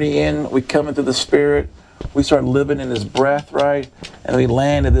journey in, we come into the Spirit, we start living in His breath, right, and we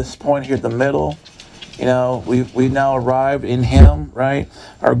land at this point here at the middle. You know, we've now arrived in Him, right?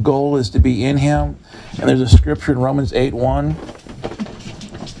 Our goal is to be in Him. And there's a scripture in Romans 8:1.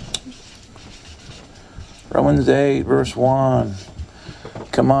 Romans 8, verse 1.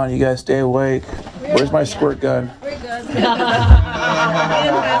 Come on, you guys stay awake. Where's my squirt gun? We're good.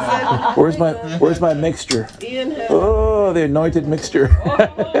 Where's my mixture? Ian has Oh, the anointed mixture.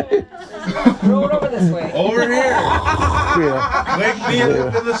 Throw it over this way. Over here. Yeah. Wake me up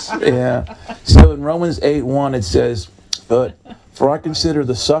into the Spirit. Yeah. So in Romans 8:1 it says, "But for I consider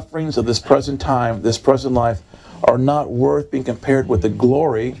the sufferings of this present time, this present life, are not worth being compared with the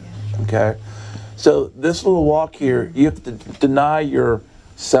glory." Okay. So this little walk here, you have to deny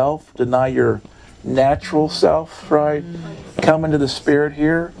yourself, deny your natural self, right? Come into the Spirit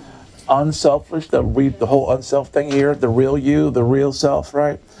here, unselfish, the whole unself thing here, the real you, the real self,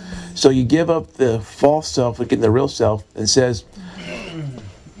 right? So you give up the false self, look at the real self, and says,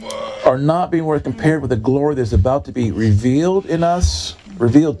 are not being worth compared with the glory that's about to be revealed in us,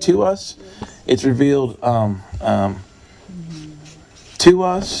 revealed to us. It's revealed to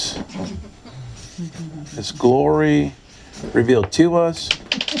us. It's glory revealed to us.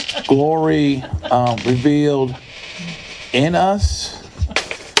 Glory revealed in us,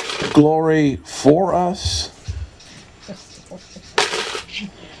 glory for us,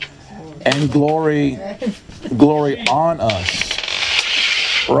 and glory on us.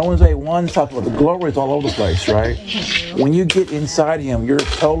 Romans 8:1 talks about the glory is all over the place, right? When you get inside Him, you're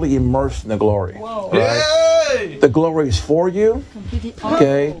totally immersed in the glory. Right? The glory is for you.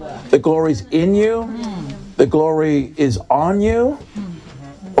 Okay? The glory is in you. The glory is on you.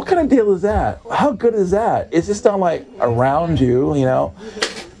 What kind of deal is that? How good is that? It's just not like around you, you know.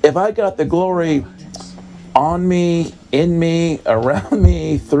 If I got the glory on me, in me, around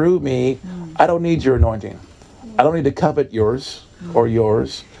me, through me, I don't need your anointing. I don't need to covet yours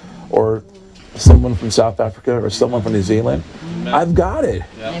or someone from South Africa or someone from New Zealand. Amen. I've got it.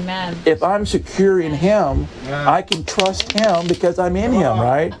 Yep. Amen. If I'm secure in Him, I can trust Him because I'm in Him,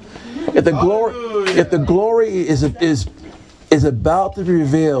 right? If the glory is about to be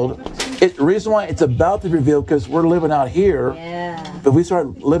revealed, the reason why it's about to be revealed because we're living out here. Yeah. If we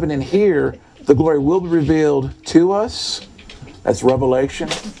start living in here, the glory will be revealed to us. That's revelation,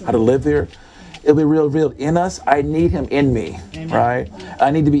 how to live there. It'll be revealed in us. I need Him in me, Amen. Right?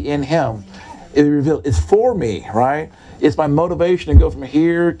 I need to be in Him. It'll be revealed. It's for me, right? It's my motivation to go from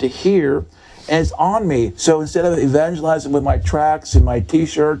here to here, and it's on me. So instead of evangelizing with my tracts and my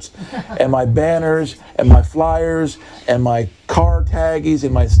T-shirts and my banners and my flyers and my car taggies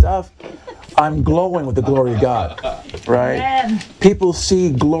and my stuff, I'm glowing with the glory of God, right? Amen. People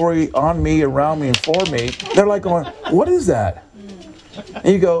see glory on me, around me, and for me. They're like going, what is that?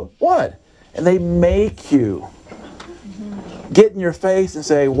 And you go, what? And they make you get in your face and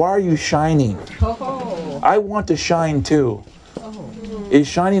say, why are you shining? Oh. I want to shine too. Oh. Is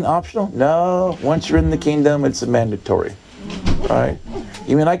shining optional? No. Once you're in the kingdom, it's mandatory. Right?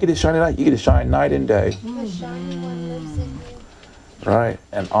 You mean I get to shine at night? You get to shine night and day. Right?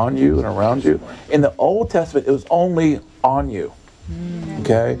 And on you and around you. In the Old Testament, it was only on you.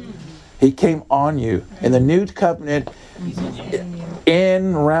 Okay? He came on you. In the New Covenant,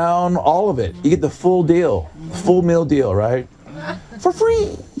 in, round, all of it. You get the full deal. Full meal deal, right? For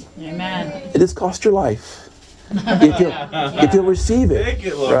free. Amen. It just costs your life. If you'll receive it.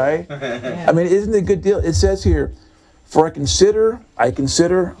 Right? I mean, isn't it a good deal? It says here, for I consider that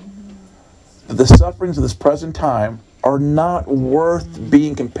the sufferings of this present time are not worth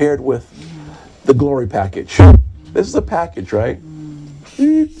being compared with the glory package. This is a package, right?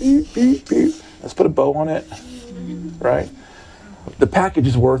 Beep, beep, beep, beep. Let's put a bow on it. Right? The package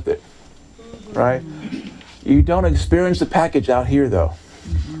is worth it. Right? You don't experience the package out here, though.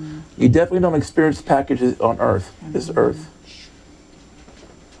 You definitely don't experience the package on earth. This earth.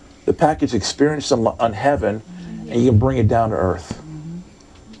 The package experienced on heaven, and you can bring it down to earth.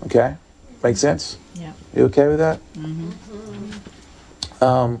 Okay? Make sense? Yeah. You okay with that? Mm-hmm.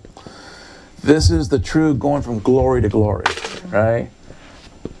 This is the true going from glory to glory, right?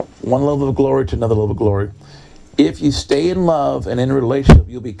 One level of glory to another level of glory. If you stay in love and in a relationship,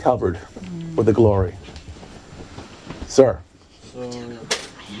 you'll be covered with the glory. Sir. So you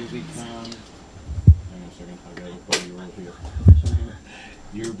become. Hang on a second. I gotta put you right here.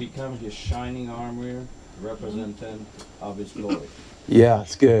 You become His shining armor, representant of His glory. Yeah,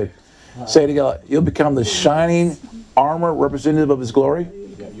 it's good. Say it again. You'll become the shining armor representative of His glory.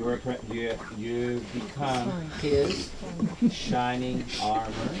 Yeah, you become His shining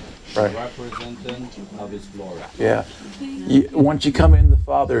armor, right. Representant of His glory. Yeah. Once you come in the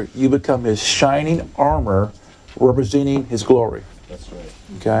Father, you become His shining armor, representing His glory. That's right.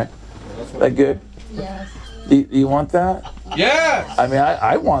 Okay. That good? Yes. Do you want that? Yes. I mean,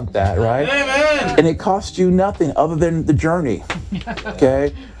 I want that, right? Amen. And it costs you nothing other than the journey.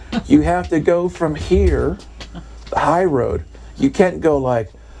 Okay. You have to go from here, the high road. You can't go like,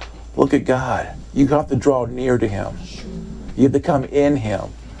 look at God. You have to draw near to Him. You have to come in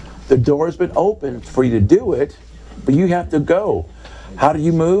Him. The door's been open for you to do it, but you have to go. How do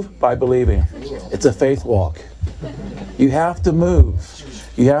you move? By believing. It's a faith walk. You have to move.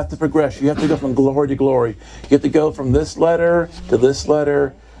 You have to progress. You have to go from glory to glory. You have to go from this letter to this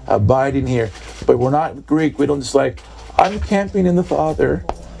letter, abiding here. But we're not Greek. We don't just like, I'm camping in the Father.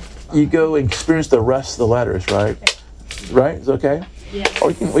 You go and experience the rest of the letters, right? Right? Is it okay? Yeah. Or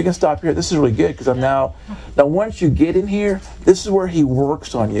we can stop here. This is really good because I'm now once you get in here, this is where He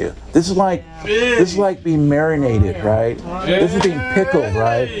works on you. This is like being marinated, right? This is being pickled,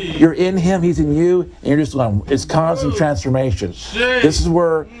 right? You're in Him, He's in you, and you're just going. It's constant transformation. This is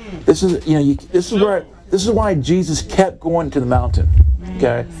why Jesus kept going to the mountain.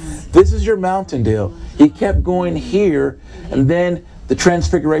 Okay, this is your mountain deal. He kept going here, and then the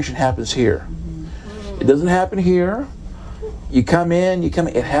transfiguration happens here. It doesn't happen here. You come in,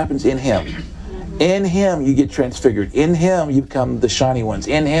 it happens in Him. In Him you get transfigured. In Him you become the shiny ones.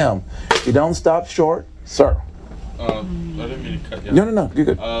 In Him. You don't stop short, sir. I didn't mean to cut you. No, you're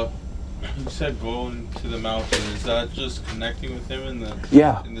good. You said going to the mountain. Is that just connecting with Him in the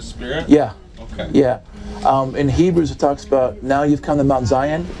in the spirit? Yeah. Okay. Yeah. In Hebrews it talks about now you've come to Mount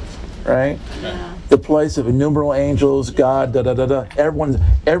Zion, right? Yeah. The place of innumerable angels, God, da da da da.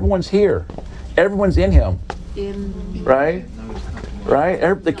 Everyone's here. Everyone's in Him. Right?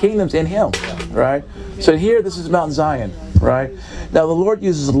 Right? The kingdom's in Him. Right? So here, this is Mount Zion. Right? Now the Lord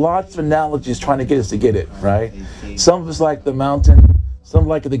uses lots of analogies trying to get us to get it. Right? Some of us like the mountain. Some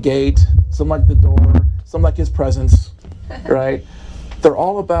like the gate. Some like the door. Some like His presence. Right? They're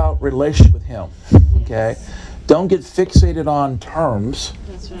all about relationship with Him. Okay? Don't get fixated on terms.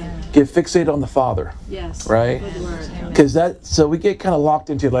 That's right. Get fixated on the Father. Yes. Right? Good word. Because so we get kind of locked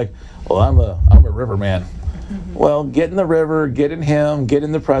into like, well, I'm a river man. Well, get in the river, get in Him, get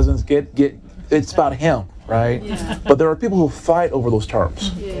in the presence, get. It's about Him, right? Yeah. But there are people who fight over those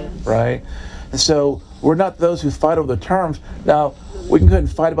terms, right? And so we're not those who fight over the terms. Now we can go ahead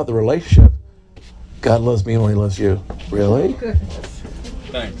and fight about the relationship. God loves me more than He loves you. Really?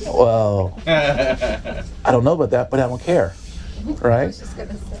 Thanks. Well, I don't know about that, but I don't care, right?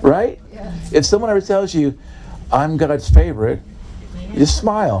 Right? Yeah. If someone ever tells you, "I'm God's favorite," you just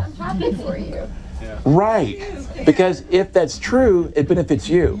smile. I'm happy for you. Right. Because if that's true, it benefits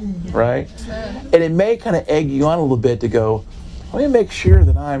you, right? And it may kind of egg you on a little bit to go, let me make sure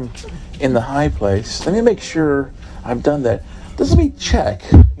that I'm in the high place. Let me make sure I've done that. Just let me check,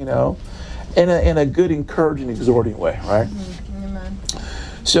 in a good, encouraging, exhorting way, right? Amen.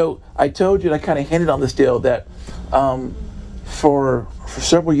 So I told you, and I kind of hinted on this deal, that for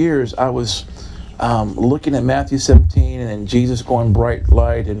several years I was looking at Matthew 17 and Jesus going bright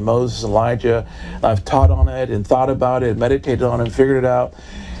light and Moses, Elijah. And I've taught on it and thought about it, meditated on it, and figured it out.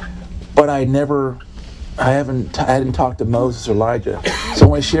 But I hadn't talked to Moses or Elijah. So I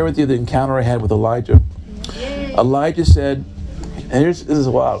want to share with you the encounter I had with Elijah. Elijah said, and this is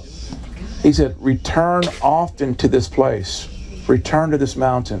wild. He said, return often to this place. Return to this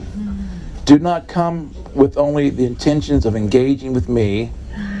mountain. Do not come with only the intentions of engaging with me,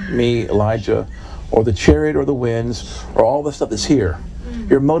 Elijah, or the chariot or the winds, or all the stuff that's here.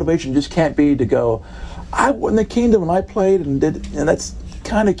 Your motivation just can't be to go, I won the kingdom and I played and did, and that's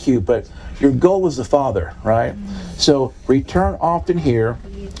kind of cute, but your goal is the Father, right? So return often here,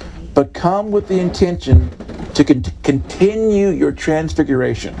 but come with the intention to continue your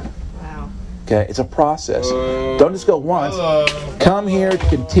transfiguration. Okay, it's a process. Don't just go once. Come here to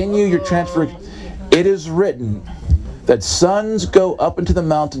continue your transfiguration. It is written that sons go up into the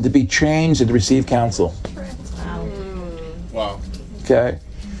mountain to be changed and to receive counsel. Wow. Okay?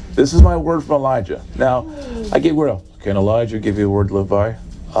 This is my word from Elijah. Now, I gave word. Can Elijah give you a word to live by?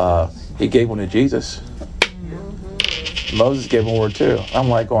 He gave one to Jesus. Moses gave him a word too. I'm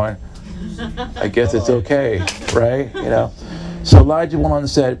like going, I guess it's okay, right? So Elijah went on and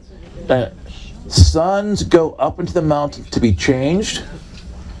said, sons go up into the mountain to be changed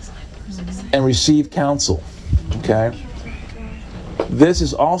and receive counsel. Okay? This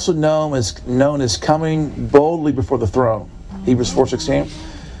is also known as coming boldly before the throne. Hebrews 4:16.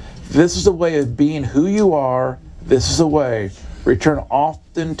 This is the way of being who you are. This is the way. Return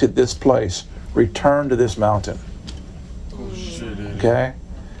often to this place. Return to this mountain. Okay?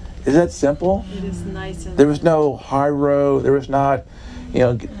 Is that simple? It is nice and There was no high road. There was not,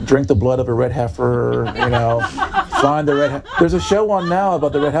 drink the blood of a red heifer, find the red heifer. There's a show on now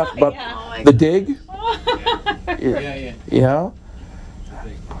about the red heifer, about the dig. Yeah.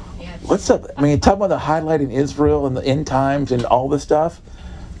 What's up? I mean, talk about the highlight in Israel and the end times and all this stuff.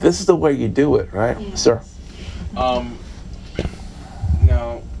 This is the way you do it, right, sir? Now,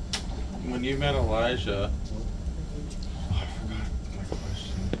 when you met Elijah, I forgot my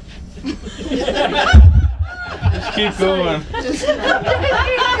question. Just keep going.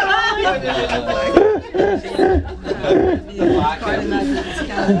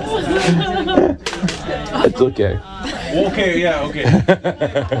 It's okay. Okay, yeah, okay.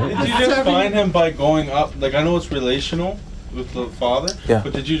 Did you just find him by going up? Like, I know it's relational with the Father, Yeah.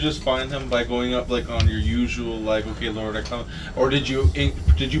 but did you just find him by going up, like, on your usual, like, okay, Lord, I come, or did you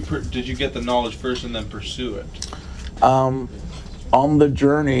get the knowledge first and then pursue it? On the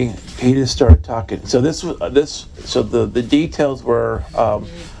journey, he just started talking. So the details were,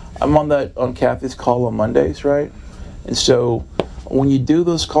 I'm on Kathy's call on Mondays, right? And so when you do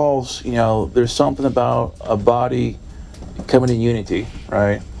those calls, there's something about a body coming in unity,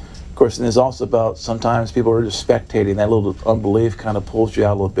 right? Of course, and there's also about sometimes people are just spectating. That little unbelief kind of pulls you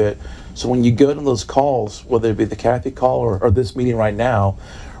out a little bit. So when you go to those calls, whether it be the Kathy call or this meeting right now,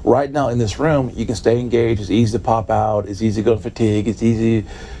 right now in this room, you can stay engaged. It's easy to pop out. It's easy to go to fatigue. It's easy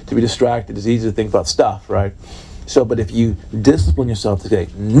to be distracted. It's easy to think about stuff, right? So, but if you discipline yourself to say,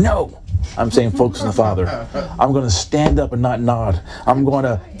 no, I'm saying focus on the Father. I'm going to stand up and not nod. I'm going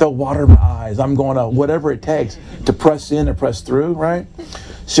to throw water in my eyes. I'm going to whatever it takes to press in and press through, right?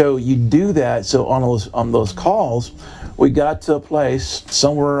 So you do that. So on those calls, we got to a place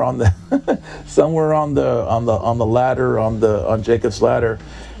somewhere on the ladder, on Jacob's ladder,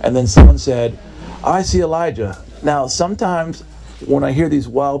 and then someone said, I see Elijah. Now sometimes when I hear these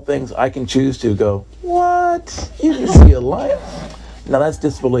wild things, I can choose to go, what? You didn't see Elijah? Now that's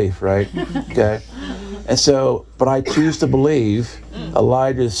disbelief, right? Okay. And so, but I choose to believe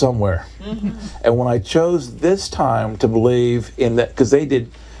Elijah is somewhere. And when I chose this time to believe in that, because they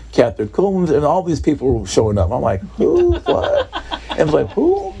did Catherine Combs and all these people were showing up. I'm like, who? What? And I was like,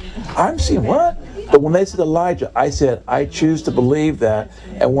 who? I'm seeing what? But when they said Elijah, I said, I choose to believe that.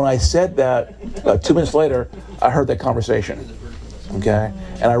 And when I said that, 2 minutes later, I heard that conversation. Okay?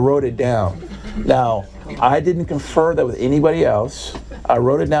 And I wrote it down. Now, I didn't confer that with anybody else. I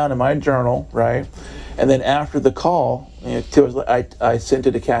wrote it down in my journal, right? And then after the call, I sent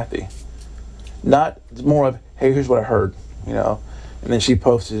it to Kathy. Not more of, hey, here's what I heard, and then she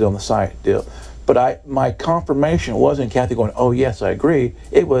posted it on the site deal. But my confirmation wasn't Kathy going, oh yes, I agree.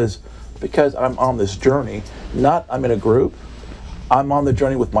 It was because I'm on this journey, not I'm in a group. I'm on the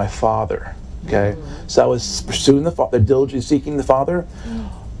journey with my Father. Okay? So I was pursuing the Father, diligently seeking the Father.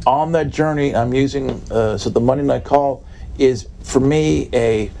 On that journey, I'm using, so the Monday night call is, for me,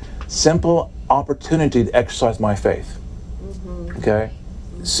 a simple opportunity to exercise my faith. Okay?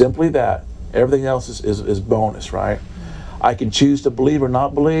 Simply that. Everything else is bonus, right? I can choose to believe or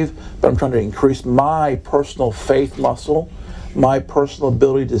not believe, but I'm trying to increase my personal faith muscle, my personal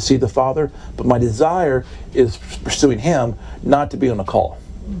ability to see the Father, but my desire is pursuing Him, not to be on a call.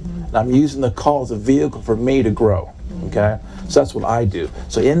 And I'm using the call as a vehicle for me to grow. Okay? So that's what I do.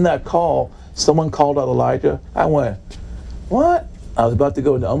 So in that call, someone called out Elijah. I went, what? I was about to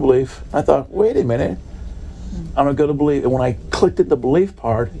go into unbelief. I thought, wait a minute. I'm going to go to believe. And when I clicked at the belief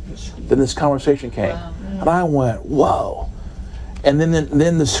part, then this conversation came. Wow. And I went, whoa. And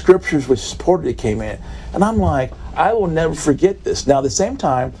then the scriptures which supported it came in. And I'm like, I will never forget this. Now, at the same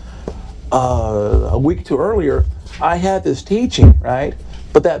time, a week or two earlier, I had this teaching, right?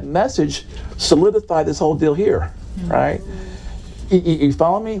 But that message solidified this whole deal here, right? You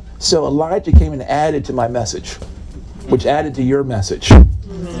follow me? So Elijah came and added to my message, which added to your message,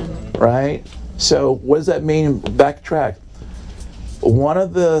 right? So what does that mean? Backtrack. One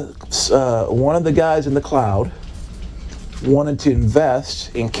of the guys in the cloud wanted to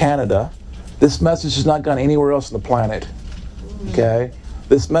invest in Canada. This message has not gone anywhere else on the planet. Okay,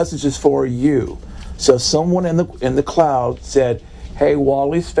 this message is for you. So someone in the cloud said, "Hey,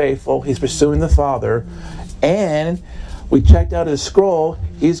 Wally's faithful. He's pursuing the Father," and we checked out his scroll.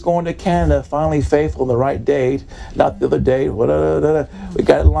 He's going to Canada, finally faithful in the right date, not the other date. We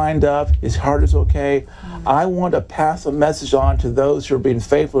got it lined up. His heart is okay. I want to pass a message on to those who are being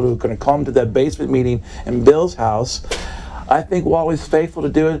faithful, who are going to come to that basement meeting in Bill's house. I think Wally's faithful to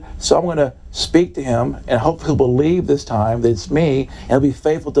do it, so I'm going to speak to him, and hope he'll believe this time that it's me, and he'll be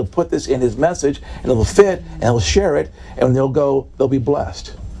faithful to put this in his message, and it'll fit, and he'll share it, and they'll be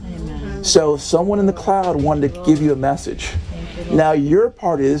blessed. Amen. So someone in the cloud wanted to give you a message. Now your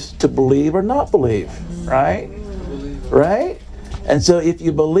part is to believe or not believe, right? Right? And so if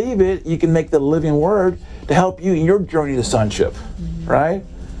you believe it, you can make the living word to help you in your journey to sonship, right?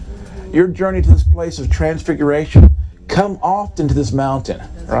 Your journey to this place of transfiguration. Come often to this mountain,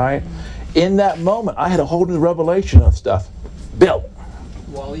 right? In that moment, I had a whole new revelation of stuff. Bill.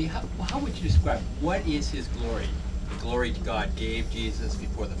 Wally, how would you describe, what is His glory? The glory God gave Jesus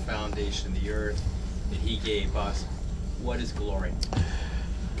before the foundation of the earth, that He gave us. What is glory?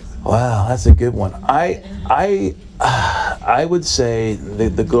 Wow, that's a good one. I would say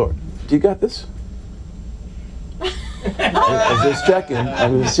the glory. Do you got this? I was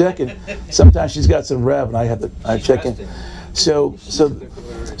just checking. Sometimes she's got some rev, and I check in. So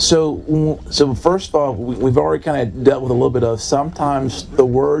first of all, we've already kind of dealt with a little bit of sometimes the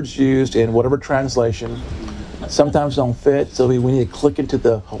words used in whatever translation sometimes don't fit. So we need to click into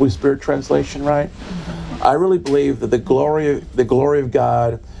the Holy Spirit translation, right? I really believe that the glory of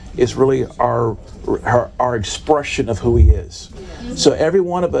God is really our expression of who He is. So every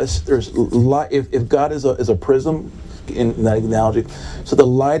one of us, there's light. If God is a prism, in that analogy, so the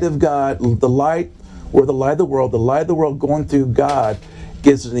light of God, we're the light of the world going through God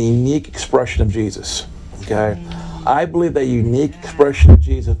gives us a unique expression of Jesus. Okay, I believe that unique expression of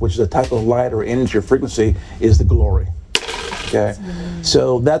Jesus, which is a type of light or energy or frequency, is the glory. Okay,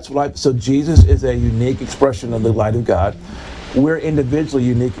 so that's what so Jesus is a unique expression of the light of God. We're individually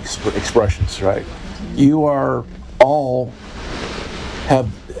unique expressions, right? You are all have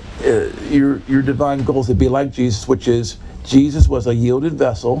your divine goals to be like Jesus, which is Jesus was a yielded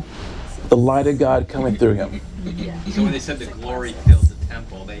vessel, the light of God coming through him. So when they said the glory fills the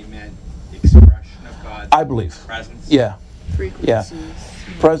temple, they meant the expression of God's I believe. presence? Yeah. Frequencies. Yeah.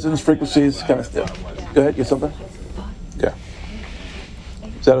 Presence, frequencies, kind of stuff. Go ahead, get something? Okay.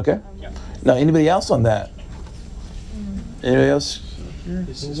 Is that okay? Yeah. Now, anybody else on that? Anybody else? Well,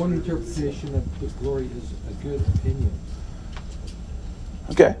 one interpretation of the glory is a good opinion.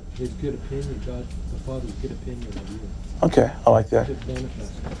 Okay. His good opinion, God the Father's good opinion of you. Okay, I like that. Good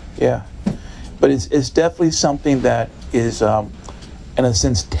manifest. Yeah. But it's definitely something that is, in a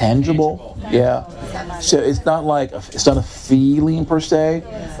sense, tangible. Yeah. So it's not like it's not a feeling per se,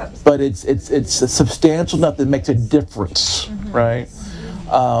 but it's substantial enough that it makes a difference, right?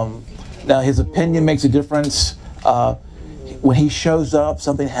 Now his opinion makes a difference. When he shows up,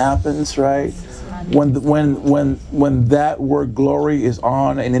 something happens, right? When that word glory is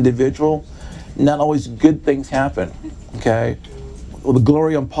on an individual, not always good things happen. Okay. Well, the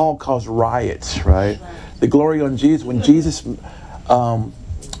glory on Paul caused riots, right? The glory on Jesus, when Jesus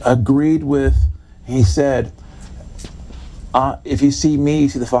agreed with, he said, if you see me, you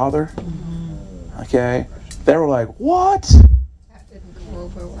see the Father. Okay, they were like, what?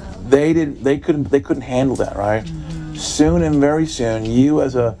 They couldn't handle that, right? Soon and very soon, you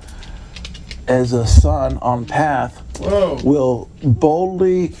as a son on path will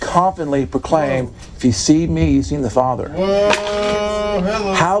boldly, confidently proclaim, if you see me, you've seen the Father.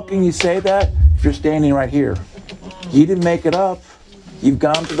 How can you say that if you're standing right here? You didn't make it up. You've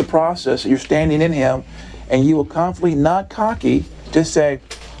gone through the process. You're standing in him, and you will confidently, not cocky, just say,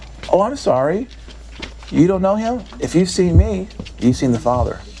 oh, I'm sorry. You don't know him? If you've seen me, you've seen the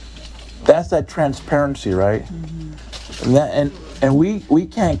Father. That's that transparency, right? And we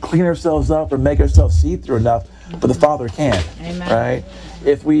can't clean ourselves up or make ourselves see through enough, but the Father can. Amen. Right?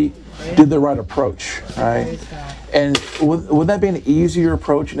 If we do the right approach, right? And would that be an easier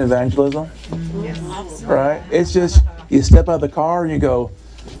approach in evangelism? Right? It's just you step out of the car and you go,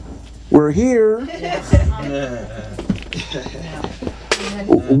 we're here.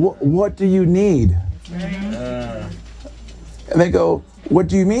 What do you need? And they go, what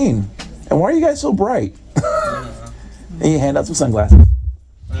do you mean? And why are you guys so bright? And you hand out some sunglasses.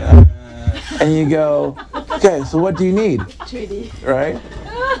 And you go, okay, so what do you need? Right?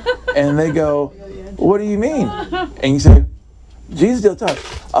 And they go, what do you mean? And you say, Jesus did the time.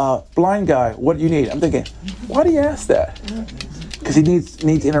 Blind guy, what do you need? I'm thinking, why do you ask that? Because he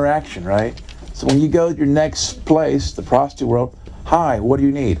needs interaction, right? So when you go to your next place, the prostitute world, hi, what do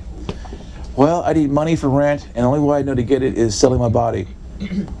you need? Well, I need money for rent, and the only way I know to get it is selling my body.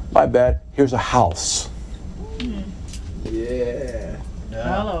 My bad, here's a house. Yeah.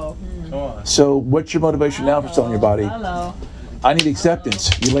 Hello. Come on. So what's your motivation now for selling your body? Hello. I need acceptance.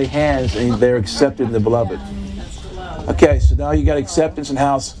 You lay hands and they're accepted in the beloved. Okay, so now you got acceptance in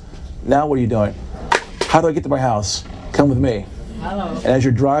house. Now what are you doing? How do I get to my house? Come with me. Hello. And as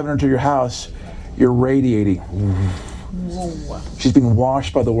you're driving her to your house, you're radiating. She's being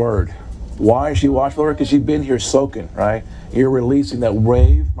washed by the word. Why is she washed by the word? Because you've been here soaking, right? You're releasing that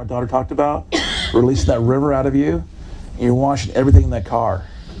wave my daughter talked about, releasing that river out of you, and you're washing everything in that car,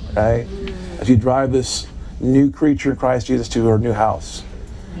 right? As you drive this new creature in Christ Jesus to her new house.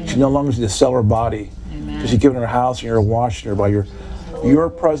 She no longer needs to sell her body. Because you've given her a house and you're washing her by your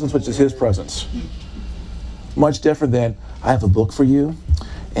presence, which is his presence. Much different than, I have a book for you,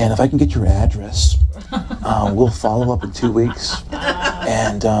 and if I can get your address, we'll follow up in 2 weeks.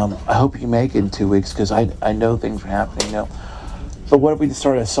 And I hope you make it in 2 weeks because I know things are happening, you know. But what if we just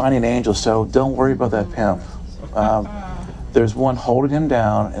started assigning angels? So don't worry about that pimp. There's one holding him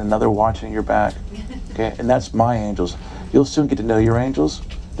down and another watching your back. Okay, and that's my angels. You'll soon get to know your angels.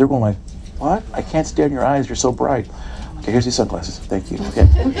 They're going like, what? I can't stare in your eyes. You're so bright. Okay, here's these sunglasses. Thank you. Okay.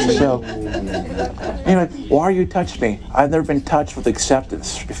 So, anyway, why are you touching me? I've never been touched with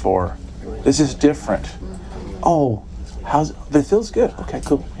acceptance before. This is different. Oh, but it feels good. Okay,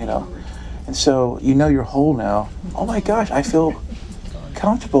 cool. You know, and so you know you're whole now. Oh my gosh, I feel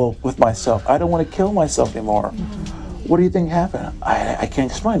comfortable with myself. I don't want to kill myself anymore. What do you think happened? I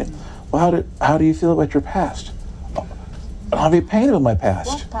can't explain it. Well, how do you feel about your past? I don't have any pain about my past.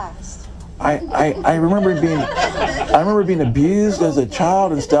 What past? I remember being abused as a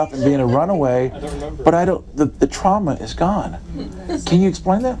child and stuff and being a runaway, but I don't. The trauma is gone. Can you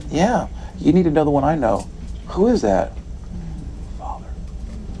explain that? Yeah. You need to know the one I know. Who is that? Father.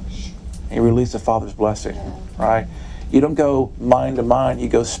 And you release the Father's blessing, right? You don't go mind to mind, you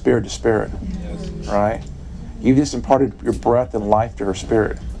go spirit to spirit. Right? You just imparted your breath and life to her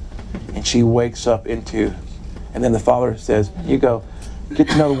spirit. And she wakes up into, and then the Father says, you go, get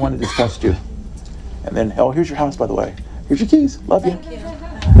to know the one that just touched you. And then, oh, here's your house, by the way. Here's your keys. Love you.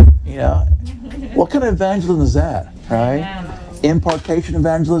 You know, what kind of evangelism is that, right? Yeah. Impartation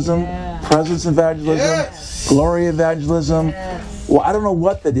evangelism, presence evangelism, glory evangelism. Well, I don't know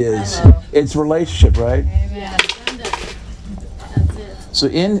what that is. It's relationship, right? Amen. So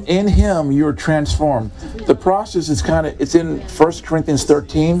in Him, you are transformed. The process is it's in 1 Corinthians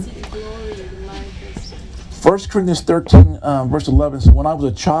 13. 1 Corinthians 13, verse 11 says, when I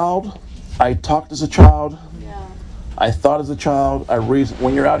was a child, I talked as a child. I thought as a child. I reasoned.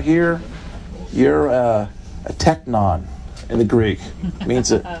 When you're out here, you're a teknon in the Greek. It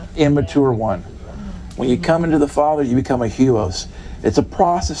means an immature one. When you come into the Father, you become a huios. It's a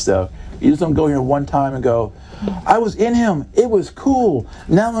process, though. You just don't go here one time and go, I was in Him. It was cool.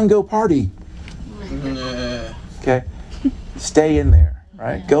 Now I'm going to go party. Okay? Stay in there,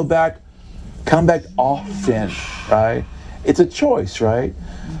 right? Go back. Come back often, right? It's a choice, right?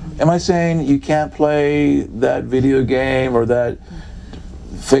 Am I saying you can't play that video game or that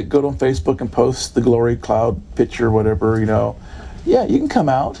go on Facebook and post the glory cloud picture or whatever, you know? Yeah, you can come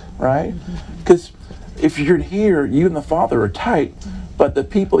out, right? Because if you're here, you and the Father are tight, but the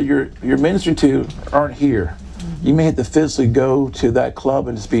people you're ministering to aren't here. You may have to physically go to that club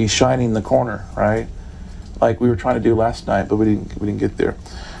and just be shining in the corner, right? Like we were trying to do last night, but we didn't get there.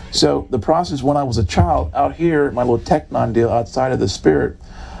 So the process, when I was a child, out here, my little teknon deal outside of the spirit,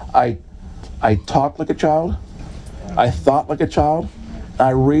 I talked like a child, I thought like a child, I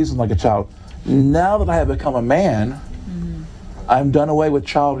reasoned like a child. Now that I have become a man, I've done away with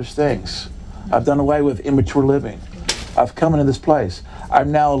childish things. I've done away with immature living. I've come into this place.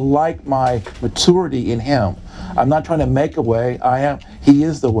 I'm now like my maturity in Him. I'm not trying to make a way. He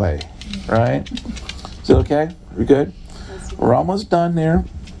is the way, right? Is it okay? We good? We're almost done there.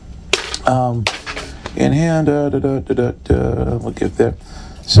 In hand, we'll get there.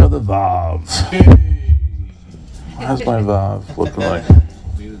 So the Vav. How's my Vav looking like?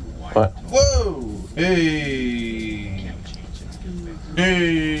 What? Whoa! Hey!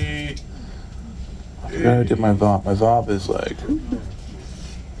 Hey! I forgot I did my Vav. My Vav is like,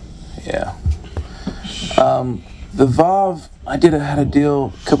 yeah. The Vav, I had a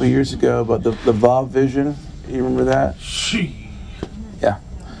deal a couple of years ago about the Vav vision. You remember that? Yeah.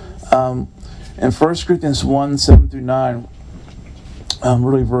 In 1 Corinthians 1, 7 through 9,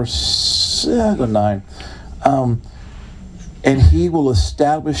 really verse 9, and He will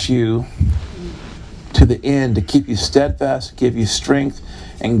establish you to the end to keep you steadfast, give you strength,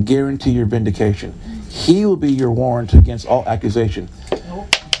 and guarantee your vindication. He will be your warrant against all accusation.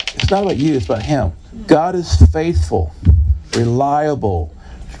 It's not about you, it's about Him. God is faithful, reliable,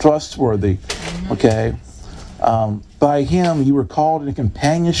 trustworthy. Okay? By Him, you were called into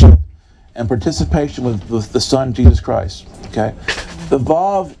companionship and participation with the Son, Jesus Christ. Okay? The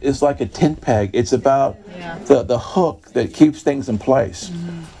Vav is like a tent peg. It's about the hook that keeps things in place.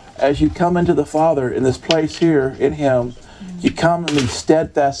 As you come into the Father in this place here, in Him, you come and be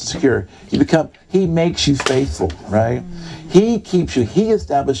steadfast and secure. He makes you faithful, right? He keeps you. He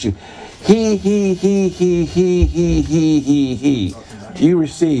establishes you. He. You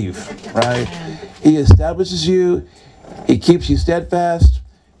receive, right? He establishes you. He keeps you steadfast.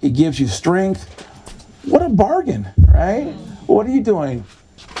 He gives you strength. What a bargain, right? What are you doing?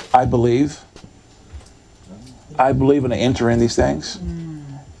 I believe. I believe and I enter in these things.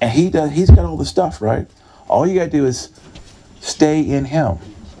 And He does. He's got all the stuff, right? All you got to do is stay in Him.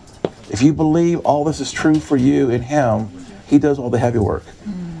 If you believe all this is true for you in Him, He does all the heavy work.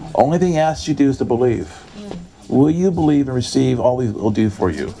 Only thing He asks you to do is to believe. Will you believe and receive all He will do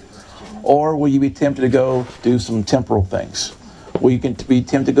for you? Or will you be tempted to go do some temporal things? Will you be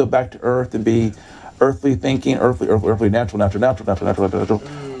tempted to go back to earth and be earthly thinking, earthly, natural.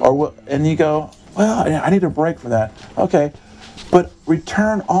 And you go, well, I need a break from that. Okay, but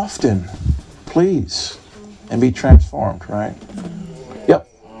return often, please, and be transformed, right? Yep.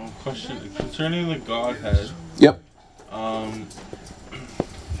 Question concerning the Godhead. Yep.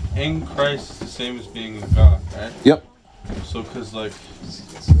 In Christ is the same as being in God, right? Yep. So, because I've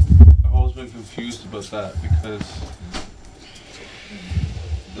always been confused about that because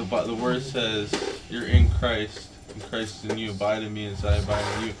the word says you're in Christ, and Christ is in you, abide in me as I abide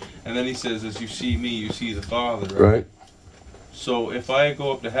in you. And then He says, as you see me, you see the Father, right? So if I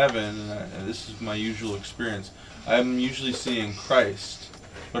go up to heaven, and this is my usual experience, I'm usually seeing Christ,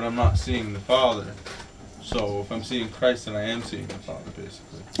 but I'm not seeing the Father. So if I'm seeing Christ, then I am seeing the Father,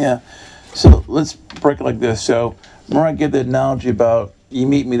 basically. Yeah. So let's break it like this. So remember I give the analogy about you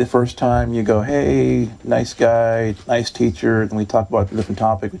meet me the first time, you go, hey, nice guy, nice teacher, and we talk about a different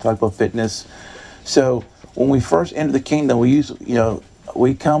topic, we talk about fitness. So when we first enter the kingdom,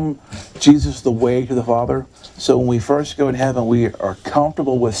 we come, Jesus is the way to the Father. So when we first go in heaven, we are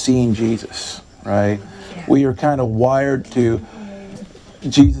comfortable with seeing Jesus, right? We are kind of wired to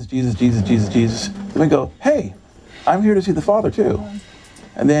Jesus, Jesus, Jesus, Jesus, Jesus. Then we go, hey, I'm here to see the Father too.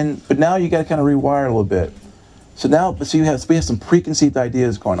 But now you got to kind of rewire a little bit. So now, we have some preconceived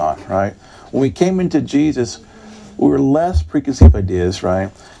ideas going on, right? When we came into Jesus, we were less preconceived ideas,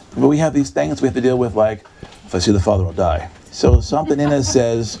 right? But we have these things we have to deal with, like, if I see the Father, I'll die. So something in us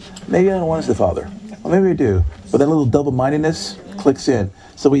says, maybe I don't want to see the Father. Well, maybe I do. But that little double-mindedness clicks in.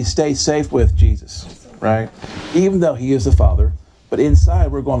 So we stay safe with Jesus, right? Even though he is the Father. But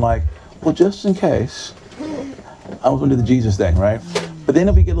inside, we're going like, well, just in case, I was going to do the Jesus thing, right? But then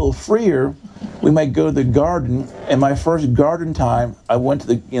if we get a little freer, we might go to the garden. And my first garden time, I went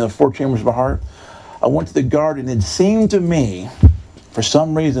to the 4 chambers of my heart. I went to the garden, and it seemed to me, for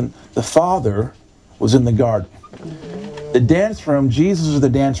some reason, the Father was in the garden. The dance room, Jesus was the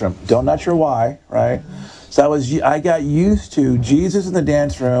dance room. Not sure why, right? So I got used to Jesus in the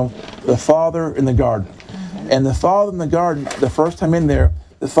dance room, the Father in the garden. And the Father in the garden, the first time in there,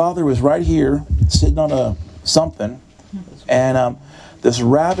 the Father was right here, sitting on something, and this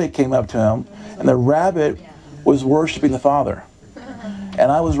rabbit came up to him, and the rabbit was worshiping the Father.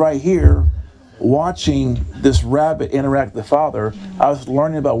 And I was right here watching this rabbit interact with the Father. I was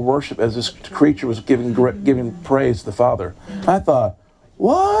learning about worship as this creature was giving praise to the Father. I thought,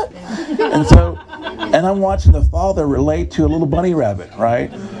 what? And I'm watching the Father relate to a little bunny rabbit,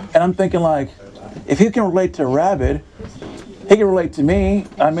 right? And I'm thinking like, if he can relate to a rabbit, he can relate to me.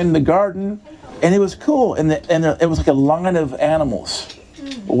 I'm in the garden, and it was cool. And it was like a line of animals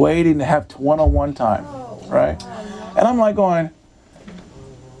waiting to have one-on-one time, right? And I'm like going,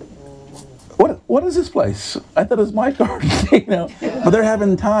 what is this place? I thought it was my garden, but they're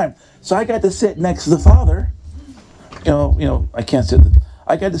having time. So I got to sit next to the Father. I can't sit.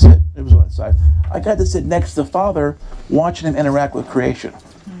 I got to sit. It was outside. I got to sit next to the Father, watching him interact with creation.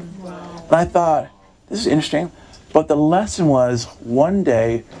 And I thought, this is interesting. But the lesson was, one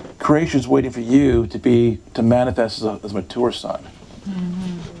day, creation is waiting for you to manifest as a mature son.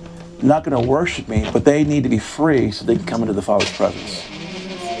 Not going to worship me, but they need to be free so they can come into the Father's presence.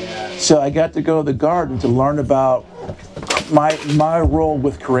 So I got to go to the garden to learn about my role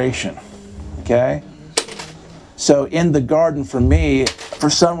with creation. Okay? So in the garden, for me, for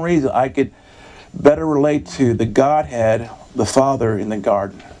some reason, I could better relate to the Godhead, the Father in the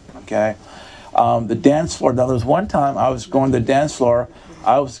garden. Okay? The dance floor. Now, there was one time I was going to the dance floor.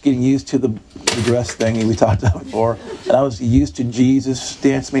 I was getting used to the dress thing we talked about before, and I was used to Jesus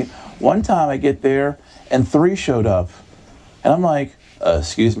dance me. One time I get there, and 3 showed up, and I'm like,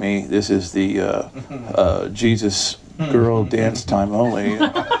 excuse me, this is the Jesus girl dance time only. Who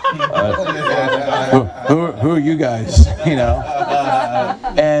are you guys?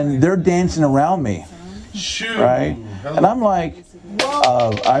 And they're dancing around me, right? And I'm like,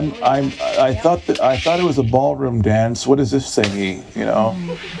 I thought it was a ballroom dance. What is this thingy?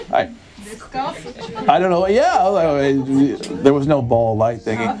 I don't know. Yeah, there was no ball light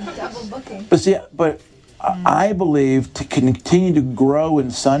thingy. But I believe to continue to grow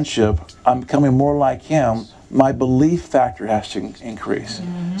in sonship, I'm becoming more like him. My belief factor has to increase.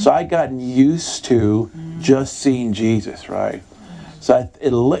 So I gotten used to just seeing Jesus, right? So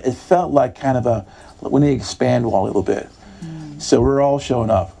it felt like kind of we need to expand a little bit. So we're all showing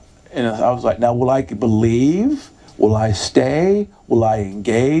up. And I was like, now will I believe? Will I stay? Will I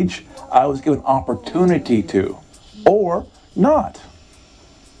engage? I was given opportunity to, or not,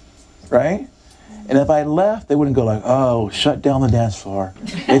 right? And if I left, they wouldn't go like, oh, shut down the dance floor.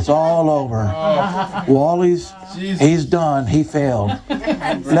 It's all over. Wally's, he's done. He failed.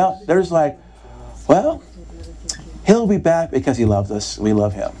 No, there's like, well, he'll be back because he loves us. We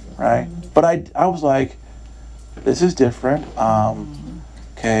love him, right? But I was like, this is different.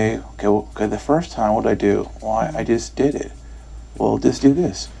 Okay, the first time, what did I do? Well, I just did it. Well, just do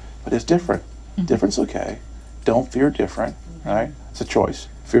this. But it's different. Different's okay. Don't fear different, right? It's a choice.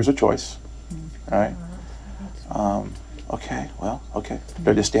 Fear's a choice, right? Okay.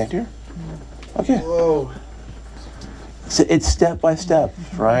 Do I just stand here? Okay. Whoa. So it's step by step,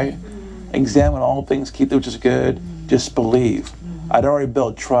 right? Examine all things, keep them which is good. Just believe. I'd already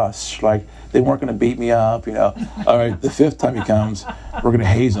built trust. Like, they weren't going to beat me up, All right, the 5th time he comes, we're going to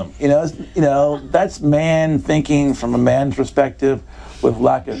haze him. That's man thinking from a man's perspective,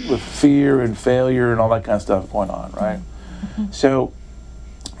 with fear and failure and all that kind of stuff going on, right? So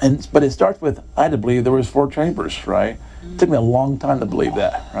But it starts with, I had to believe there was 4 chambers, right? It took me a long time to believe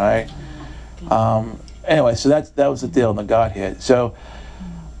that, right? Anyway, so that was the deal in the Godhead. So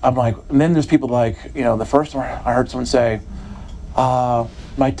I'm like, and then there's people like, the first one I heard someone say,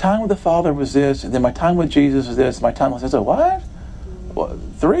 my time with the Father was this, and then my time with Jesus was this, my time was this. I said, what? Well,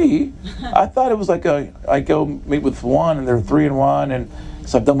 3? I thought it was like I go meet with 1, and they're 3 in 1, and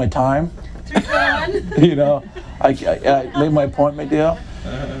so I've done my time. 3 for 1. I made my appointment deal.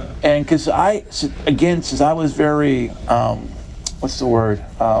 And because since I was very, what's the word?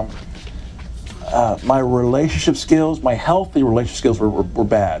 My relationship skills, my healthy relationship skills were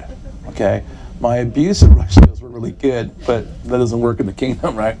bad, okay? My abusive relationship skills were really good, but that doesn't work in the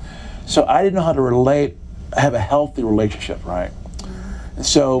kingdom, right? So I didn't know how to relate, have a healthy relationship, right? And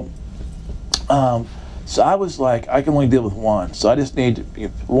so I was like, I can only deal with 1. So I just need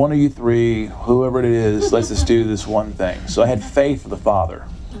one of you 3, whoever it is, let's just do this one thing. So I had faith for the Father,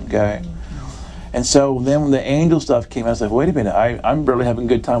 okay? And so then when the angel stuff came, I was like, wait a minute, I'm barely having a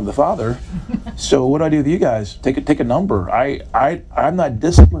good time with the Father. So what do I do with you guys? Take a number. I'm not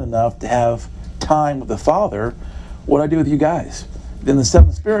disciplined enough to have time with the Father. What do I do with you guys? Then the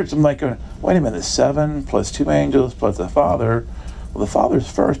 7 spirits, I'm like, wait a minute, 7 plus 2 angels plus the Father. Well, the Father's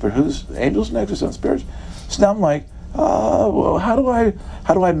first, but who's the angels next or 7 spirits? So now I'm like, well, how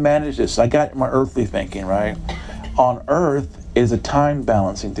do I manage this? I got my earthly thinking, right? On earth is a time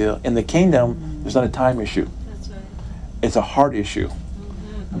balancing deal. In the kingdom, there's not a time issue. That's right. It's a heart issue.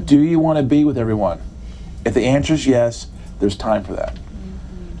 Do you want to be with everyone? If the answer is yes, there's time for that.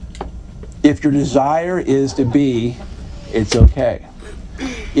 If your desire is to be, it's okay.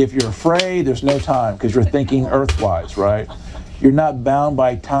 If you're afraid, there's no time because you're thinking earth-wise, right? You're not bound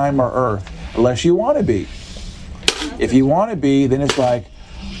by time or earth unless you want to be. If you want to be, then it's like,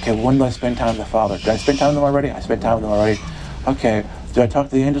 okay, when do I spend time with the Father? Did I spend time with them already? I spent time with them already. Okay, do I talk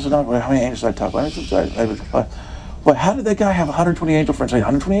to the angels or not? How many angels did I talk to? But how did that guy have 120 angel friends?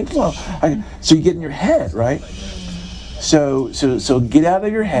 120 angels? So you get in your head, right? So get out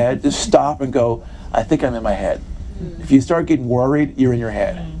of your head, just stop and go, I think I'm in my head. If you start getting worried, you're in your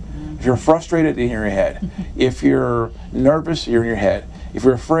head. If you're frustrated, you're in your head. If you're nervous, you're in your head. If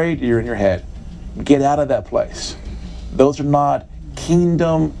you're afraid, you're in your head. Get out of that place. Those are not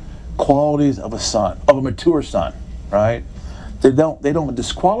kingdom qualities of a son, of a mature son, right? They don't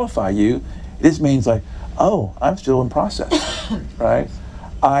disqualify you. It just means like, oh, I'm still in process, right?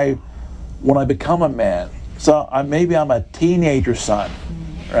 When I become a man, so maybe I'm a teenager son,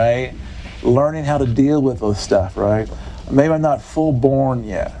 right? Learning how to deal with those stuff, right? Maybe I'm not full born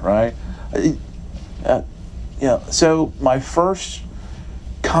yet, right? So my first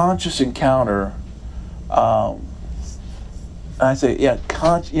conscious encounter, I say,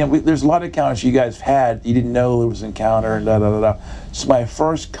 there's a lot of encounters you guys had. You didn't know there was an encounter, and da-da-da-da. So my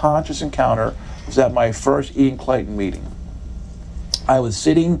first conscious encounter was at my first Ian Clayton meeting. I was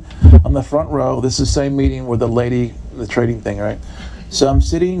sitting on the front row. This is the same meeting with the lady, the trading thing, right? So I'm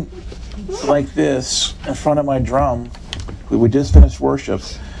sitting like this in front of my drum. We just finished worship.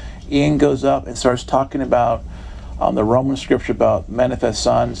 Ian goes up and starts talking about the Roman scripture about manifest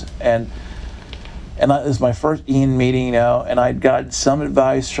sons, and it was my first Ian meeting, and I'd got some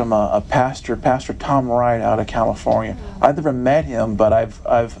advice from a pastor, Pastor Tom Wright out of California. I've never met him, but I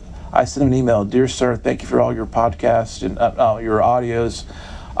sent him an email. Dear sir, thank you for all your podcasts and your audios.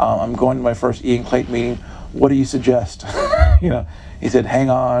 I'm going to my first Ian Clayton meeting. What do you suggest? He said, hang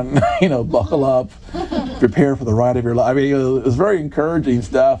on, buckle up, prepare for the ride of your life. I mean, it was very encouraging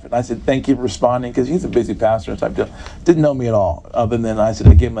stuff. And I said, thank you for responding, because he's a busy pastor, so didn't know me at all. Other than I said,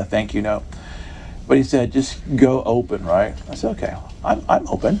 I gave him a thank you note. But he said, just go open, right? I said, okay, I'm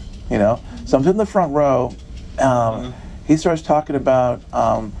open, So I'm sitting in the front row. He starts talking about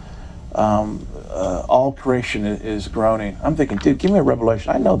all creation is groaning. I'm thinking, dude, give me a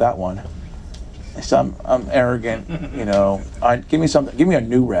revelation. I know that one. So I'm arrogant, give me something. Give me a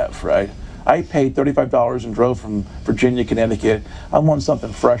new rev, right? I paid $35 and drove from Virginia, Connecticut. I want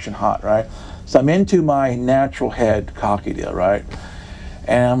something fresh and hot, right? So I'm into my natural head cocky deal, right?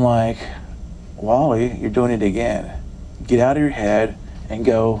 And I'm like, Wally, you're doing it again. Get out of your head and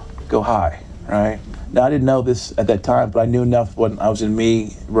go high, right? Now I didn't know this at that time, but I knew enough when I was in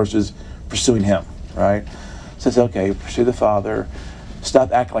me versus pursuing him, right? So it's okay, pursue the Father.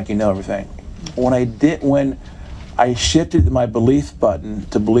 Stop acting like you know everything. When I shifted my belief button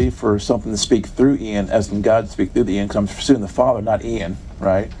to believe for something to speak through Ian, as in God to speak through the Ian, because I'm pursuing the Father, not Ian,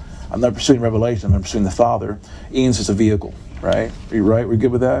 right? I'm not pursuing revelation, I'm pursuing the Father. Ian's just a vehicle, right? Are you right? We're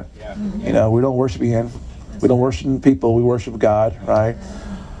good with that? Yeah. We don't worship Ian. We don't worship people, we worship God, right?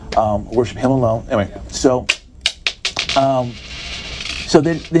 Worship Him alone. Anyway, so So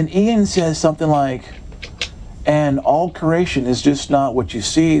then Ian says something like, and all creation is just not what you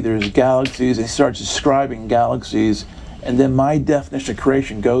see. There's galaxies. He starts describing galaxies. And then my definition of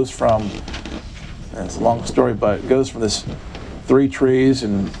creation goes from, and it's a long story, but it goes from this 3 trees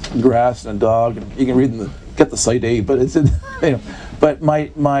and grass and a dog. And you can read them, get the site A, but it's, but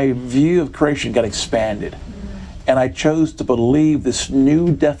my view of creation got expanded. And I chose to believe this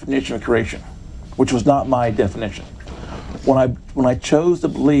new definition of creation, which was not my definition. When I chose to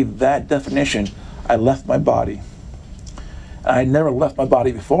believe that definition, I left my body. I had never left my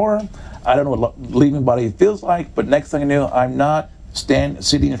body before. I don't know what leaving body feels like, but next thing I knew, I'm not sitting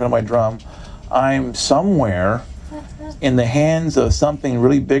in front of my drum. I'm somewhere in the hands of something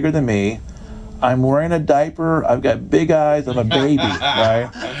really bigger than me. I'm wearing a diaper. I've got big eyes. I'm a baby, right?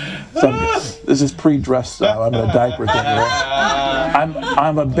 So this is pre-dress style. I'm in a diaper thing. Right?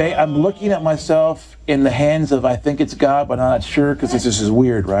 I'm looking at myself in the hands of, I think it's God, but I'm not sure because this is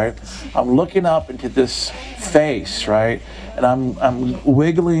weird, right? I'm looking up into this face, right? And I'm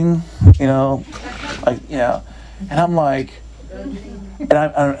wiggling, and I'm like,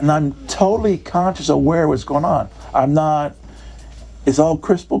 and I'm totally conscious, aware of what's going on. I'm not. It's all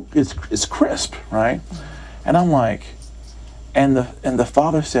crisp. It's crisp, right? And I'm like, and the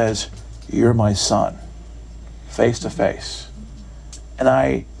Father says, "You're my son," face to face.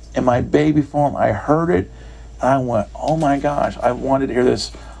 And in my baby form, I heard it, and I went, "Oh my gosh! I wanted to hear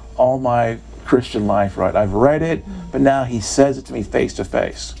this all my Christian life, right? I've read it, but now He says it to me face to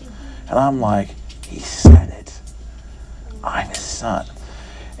face." And I'm like, He said it. I'm His son.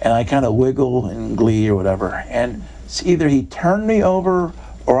 And I kind of wiggle in glee or whatever. And it's either He turned me over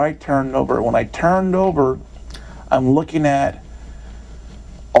or I turned over. When I turned over, I'm looking at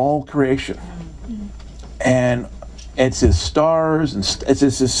all creation. And it's His stars, and it's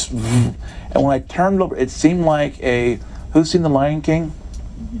just this. And when I turned over, it seemed like who's seen The Lion King?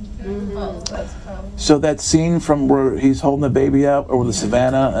 So that scene from where he's holding the baby up over the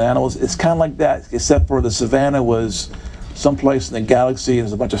savannah and animals, it's kind of like that, except for the savannah was someplace in the galaxy and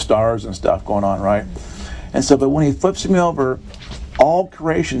there's a bunch of stars and stuff going on, right? And so, but when He flips me over, all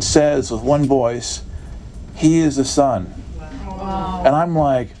creation says with one voice, He is the Son. Wow. And I'm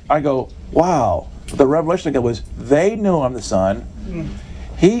like, I go, wow. But the revelation I got was, they know I'm the Son.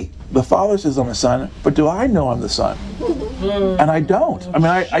 The Father says I'm the Son, but do I know I'm the Son? And I don't. I mean,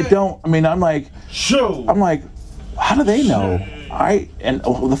 I don't. I mean, I'm like, how do they know?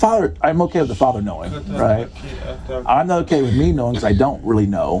 The Father, I'm okay with the Father knowing, right? I'm not okay with me knowing because I don't really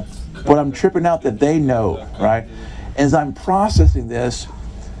know. But I'm tripping out that they know, right? As I'm processing this,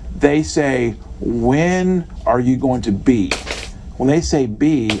 they say, when are you going to be? When they say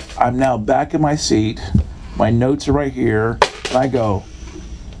be, I'm now back in my seat. My notes are right here. And I go,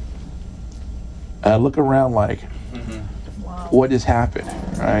 I look around like, what just happened,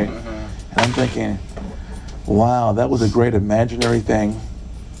 right? And I'm thinking, wow, that was a great imaginary thing,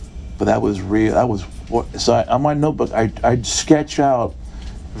 but that was real. That was what. So on my notebook, I sketch out,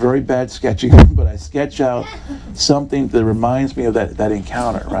 very bad sketching, but I sketch out something that reminds me of that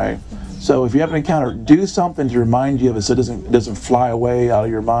encounter, right? So if you have an encounter, do something to remind you of it so it doesn't fly away out of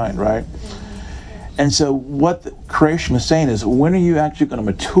your mind, right? And so what the creation was saying is, when are you actually going to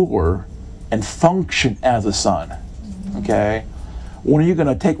mature and function as a son? Okay? When are you going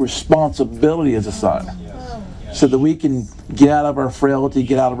to take responsibility as a son? So that we can get out of our frailty,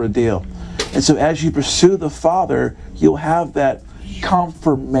 get out of our deal. And so as you pursue the Father, you'll have that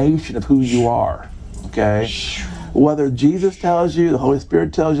confirmation of who you are. Okay? Whether Jesus tells you, the Holy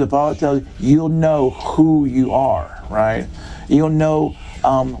Spirit tells you, the Father tells you, you'll know who you are, right? You'll know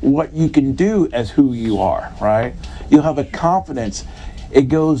what you can do as who you are, right? You'll have a confidence. It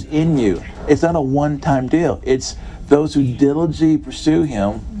goes in you. It's not a one-time deal. It's those who diligently pursue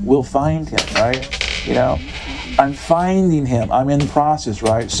Him will find Him, right? You know, I'm finding Him. I'm in the process,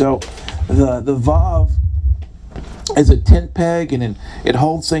 right? So the Vav is a tent peg, and it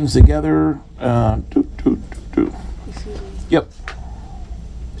holds things together. Yep.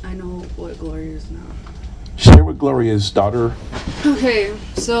 I know what glory is now. Share what glory is, daughter. Okay,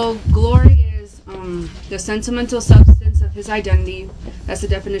 so glory is the sentimental substance of His identity. That's the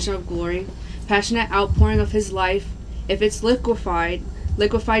definition of glory. Passionate outpouring of His life. If it's liquefied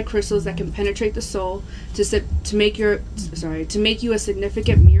crystals that can penetrate the soul to make you a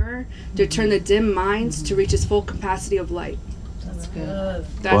significant mirror, to turn the dim minds to reach its full capacity of light. That's good.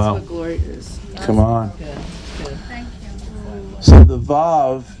 That's wow. what glory is. Come on. Good. Thank you. So the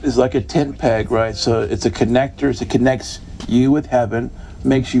Vav is like a tent peg, right? So it's a connector. So it connects you with heaven,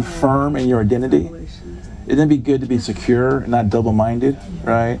 makes you firm in your identity. Isn't it be good to be secure and not double-minded,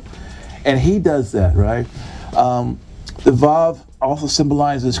 right? And He does that, right? The Vav also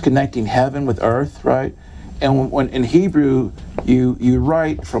symbolizes connecting heaven with earth, right? And when in Hebrew, you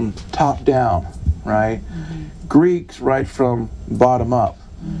write from top down, right? Greeks write from bottom up.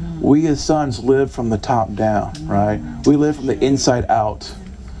 We as sons live from the top down, right? We live from the inside out.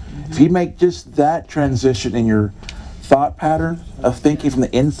 If you make just that transition in your thought pattern of thinking from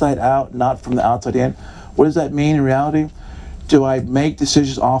the inside out, not from the outside in, what does that mean in reality? Do I make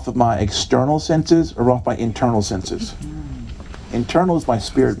decisions off of my external senses or off my internal senses? Internal is my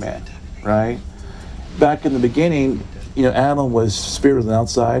spirit man, right? Back in the beginning, Adam was spirit on the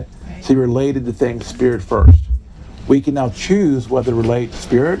outside, so he related to things spirit first. We can now choose whether to relate to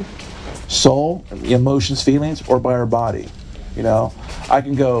spirit, soul, emotions, feelings, or by our body. I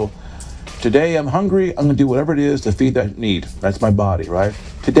can go, today I'm hungry, I'm going to do whatever it is to feed that need. That's my body, right?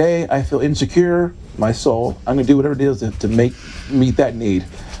 Today I feel insecure, my soul, I'm going to do whatever it is to meet that need.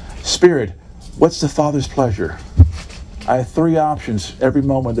 Spirit, what's the Father's pleasure? I have 3 options every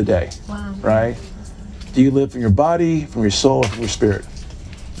moment of the day, right? Do you live from your body, from your soul, or from your spirit,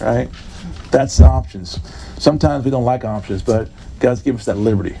 right? That's the options. Sometimes we don't like options, but God's given us that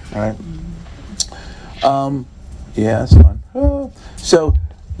liberty, right? Yeah, that's fun. So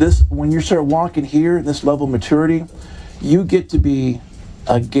when you start walking here, this level of maturity, you get to be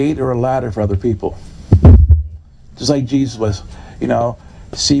a gate or a ladder for other people. Just like Jesus was,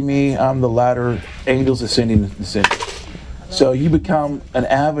 see me, I'm the ladder, angels ascending and descending. So you become an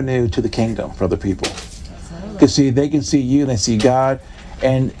avenue to the kingdom for other people. Because see, they can see you and they see God,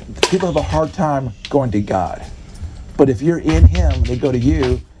 and people have a hard time going to God. But if you're in Him, they go to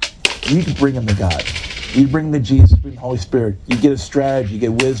you, you can bring them to God. You bring them to Jesus, bring the Holy Spirit. You get a strategy, you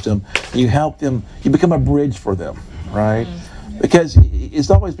get wisdom. You help them. You become a bridge for them, right? Because it's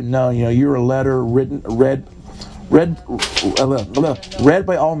always been known, you're a letter read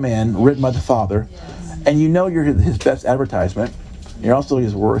by all men, written by the Father, and you're His best advertisement. You're also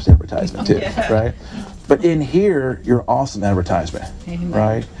His worst advertisement too, right? But in here, you're awesome advertisement,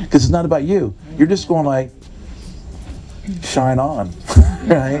 right? Because it's not about you. You're just going like, shine on,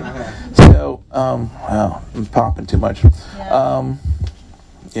 right? So, wow, I'm popping too much.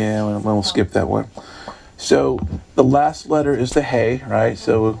 We'll skip that one. So the last letter is the Hey, right?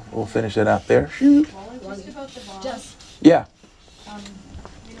 So we'll finish that out there. Just about the boss. Yeah.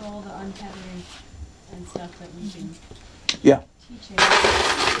 All the untethering and stuff that we've been teaching.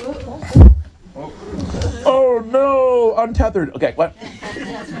 Oh no, untethered. Okay, what?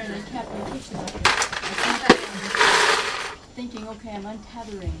 That's where they kept me teaching thinking, okay, I'm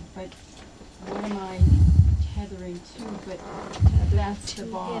untethering, but what am I tethering to? But that's the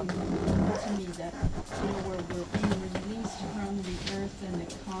bomb to me, that we're being released from the earth and the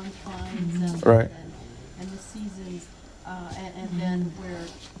confines and the seasons, and then we're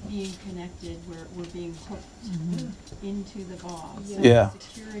being connected, we're being hooked into the bomb. So the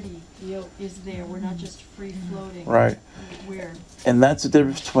security is there. We're not just free floating. Right. And that's the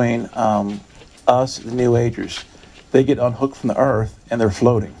difference between us and the New Agers. They get unhooked from the earth and they're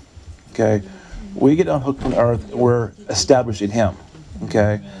floating. Okay? We get unhooked from the earth and we're established in Him.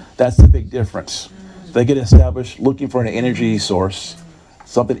 Okay? That's the big difference. They get established looking for an energy source,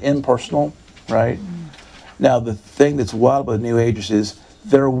 something impersonal, right? Now, the thing that's wild about the New Agers is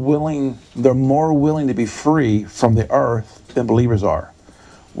they're more willing to be free from the earth than believers are.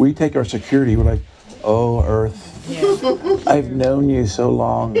 We take our security, we're like, oh, earth, I've known you so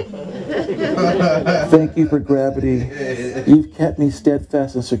long. Thank you for gravity. You've kept me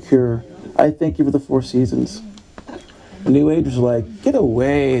steadfast and secure. I thank you for the 4 seasons. The New Agers are like, get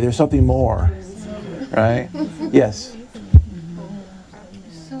away, there's something more. Right? Yes.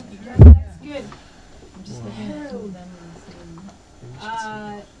 So that's good.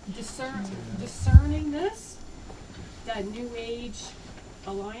 Discerning this, the New Age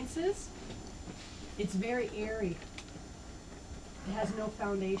alliances, it's very airy. It has no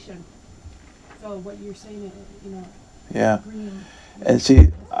foundation. So what you're saying, Yeah. green. And see,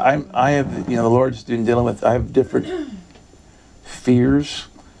 I have, the Lord's been dealing with, I have different fears.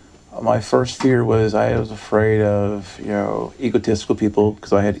 My first fear was I was afraid of, egotistical people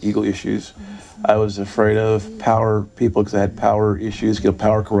because I had ego issues. I was afraid of power people because I had power issues,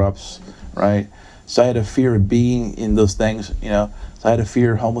 power corrupts, right? So I had a fear of being in those things, So I had a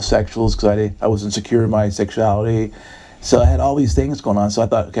fear of homosexuals because I was insecure in my sexuality. So I had all these things going on. So I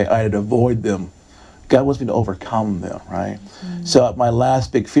thought, okay, I had to avoid them. God wants me to overcome them, right? So my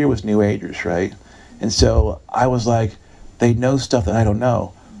last big fear was New Agers, right? And so I was like, they know stuff that I don't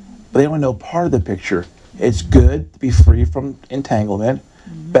know. But they only know part of the picture. It's good to be free from entanglement,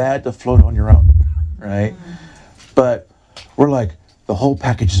 bad to float on your own, right? But we're like, the whole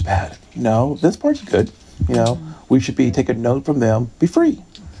package is bad. No, this part's good. You know, we should be take a note from them, be free.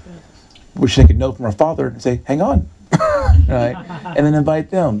 We should take a note from our Father and say, hang on, right? And then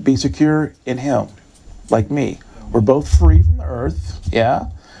invite them, be secure in Him, like me. We're both free from the earth, yeah?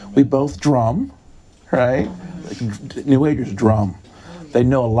 We both drum, right? New Agers drum. They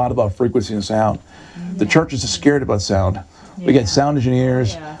know a lot about frequency and sound. The church is scared about sound. We get sound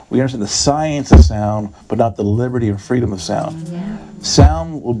engineers. We understand the science of sound, but not the liberty and freedom of sound.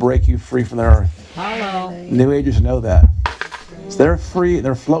 Sound will break you free from the earth. New Agers know that. So they're free,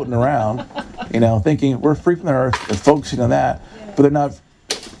 they're floating around, you know, thinking we're free from the earth and focusing on that, but they're not,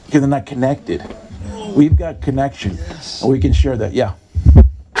 because they're not connected. We've got connection, and we can share that. Yeah.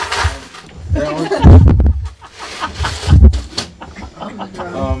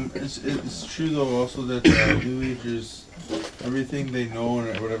 It's true though also that New Agers, everything they know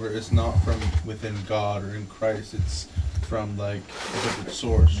and whatever, is not from within God or in Christ. It's from like a different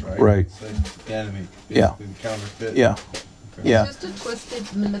source, right? Right. It's like the enemy, basically the counterfeit. Yeah. Okay. Yeah. It's just a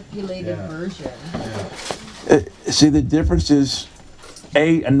twisted, manipulated version. See, the difference is,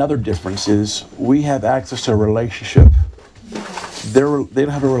 another difference is we have access to a relationship. They don't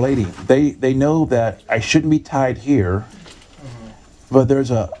have a relating. They know that I shouldn't be tied here, but there's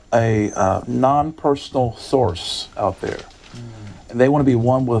a non-personal source out there. And they want to be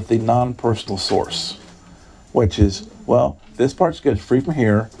one with the non-personal source, which is, well, this part's good, free from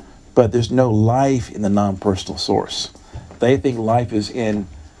here, but there's no life in the non-personal source. They think life is in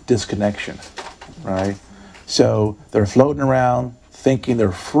disconnection, right? So they're floating around thinking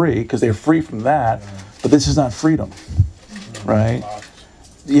they're free because they're free from that, but this is not freedom, right?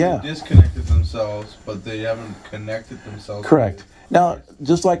 Yeah. They disconnected themselves, but they haven't connected themselves. Correct. Now,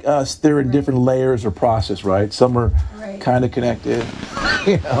 just like us, they're in different layers of process, right? Some are kind of connected,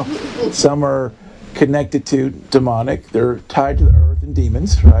 you know. Some are connected to demonic. They're tied to the earth and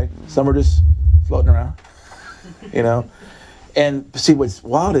demons, right? Some are just floating around, you know. And see, what's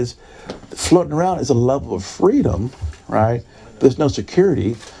wild is floating around is a level of freedom, right? There's no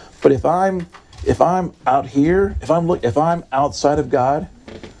security. But if I'm out here, if I'm outside of God,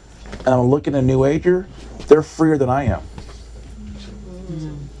 and I'm looking at a New Ager, they're freer than I am.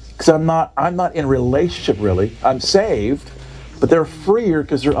 Because I'm not in a relationship really. I'm saved, but they're freer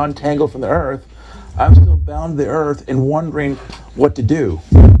because they're untangled from the earth. I'm still bound to the earth and wondering what to do,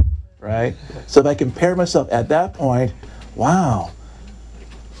 right? So if I compare myself at that point, wow.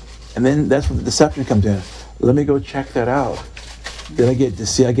 And then that's where the deception comes in. Let me go check that out. Then I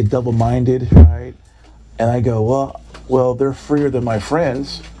get double-minded, right? And I go, well, they're freer than my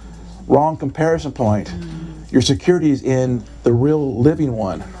friends. Wrong comparison point. Your security is in the real living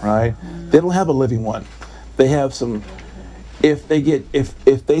one, right? They don't have a living one. They have some. If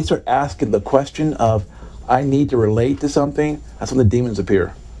they start asking the question of, I need to relate to something, that's when the demons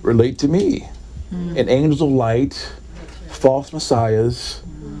appear. Relate to me. And angels of light, false messiahs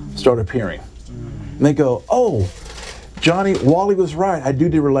start appearing. And they go, oh, Wally was right. I do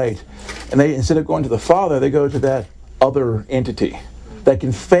relate. And they, instead of going to the Father, they go to that other entity that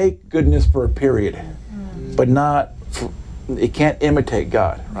can fake goodness for a period, but it can't imitate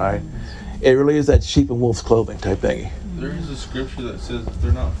God, right? It really is that sheep in wolf's clothing type thing. There is a scripture that says that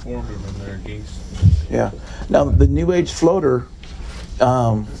they're not for him and they're against him. Yeah. Now the New Age floater,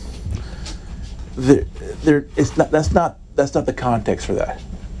 that's not the context for that.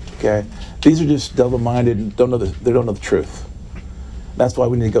 Okay, these are just double-minded and they don't know the truth. That's why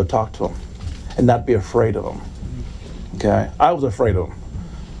we need to go talk to them and not be afraid of them. Okay, I was afraid of them.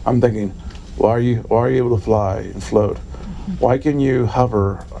 I'm thinking, why are you able to fly and float? Why can you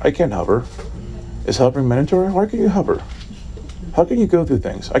hover? I can't hover. Is hovering mandatory? Why can you hover? How can you go through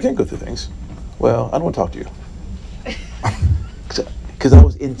things? I can't go through things. Well, I don't want to talk to you. Because I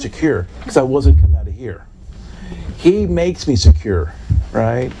was insecure, because I wasn't coming out of here. He makes me secure,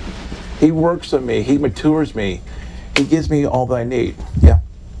 right? He works on me. He matures me. He gives me all that I need. Yeah.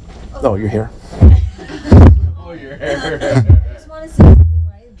 Oh, you're here. Oh, you're here. I just want to say something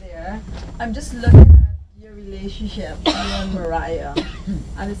right there. I'm just looking at your relationship, you and Mariah,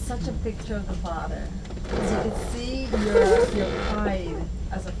 and it's such a picture of the Father. So you can see your pride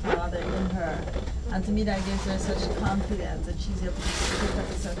as a father in her. And to me that gives her such confidence that she's able to speak up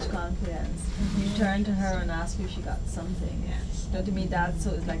with such confidence. You turn to her and ask her if she got something. So to me that's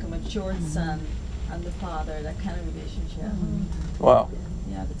so it's like a matured son and the father, that kind of relationship. Wow.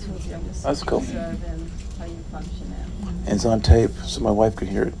 Yeah, the two of you. I'm just That's cool. observing how you function in. And it's on tape, so my wife could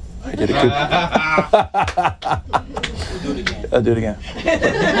hear it. I did it good. Do it again. I'll do it again.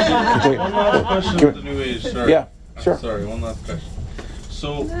 One last question with the New Age. Sorry. Yeah, sure. Sorry, one last question.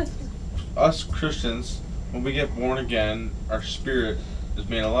 So, us Christians, when we get born again, our spirit is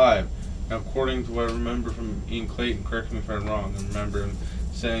made alive. Now, according to what I remember from Ian Clayton, correct me if I'm wrong, I remember him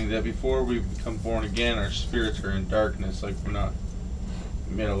saying that before we become born again, our spirits are in darkness, like we're not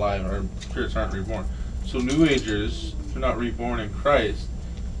made alive, our spirits aren't reborn. So New Agers, they're not reborn in Christ,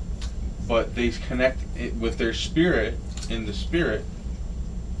 but they connect it with their spirit in the spirit.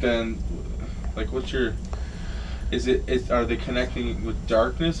 Then, like, what's your? Are they connecting with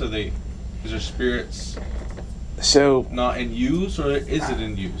darkness? Is their spirits So not in use, or is it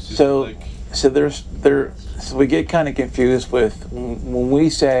in use? So we get kind of confused with when we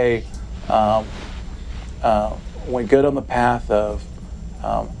say when we go down the path of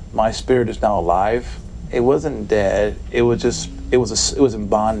my spirit is now alive. It wasn't dead. It was in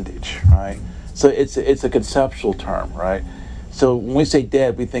bondage, right? So it's a conceptual term, right? So when we say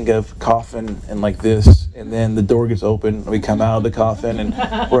dead, we think of coffin and like this, and then the door gets open, and we come out of the coffin,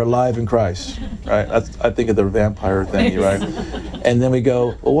 and we're alive in Christ, right? I think of the vampire thing, right? And then we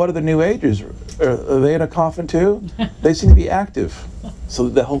go, well, what are the New Agers? Are they in a coffin too? They seem to be active. So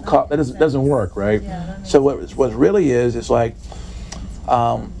the whole that doesn't work, right? So what really is like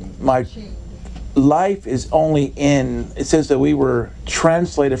my life is only in. It says that we were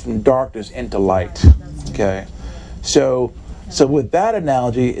translated from darkness into light. Okay, so with that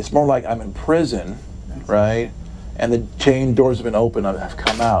analogy, it's more like I'm in prison, right? And the chain doors have been opened, I've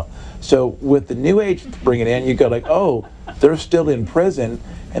come out. So with the New Age bringing it in, you go like, oh, they're still in prison,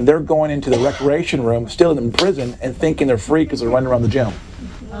 and they're going into the recreation room, still in prison, and thinking they're free because they're running around the gym,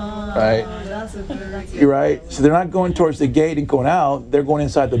 right? You're right. So they're not going towards the gate and going out. They're going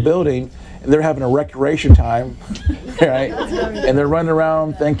inside the building, and they're having a recreation time, right? And they're running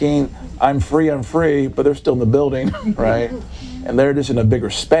around thinking, I'm free, but they're still in the building, right? And they're just in a bigger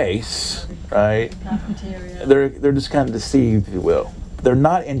space, right? They're just kind of deceived, if you will. They're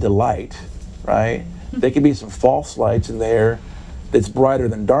not into light, right? There could be some false lights in there that's brighter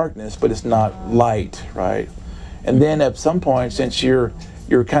than darkness, but it's not light, right? And then at some point, since you're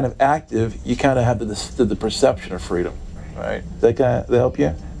kind of active, you kind of have the perception of freedom, right? Does that help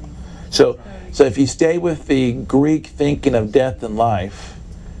you? So if you stay with the Greek thinking of death and life,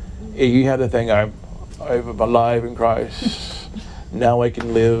 you have the thing, I'm alive in Christ. Now I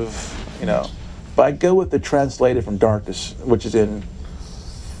can live, But I go with the translated from darkness, which is in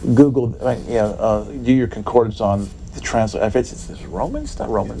Google. Do your concordance on the translate. If it's Romans, not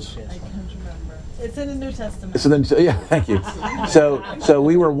Romans. I can't remember. It's in the New Testament. Thank you. So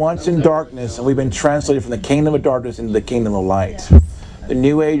we were once in darkness, and we've been translated from the kingdom of darkness into the kingdom of light. Yes. The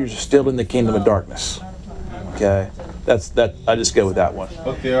New Agers are still in the kingdom of darkness. Okay, that's that. I just go with that one.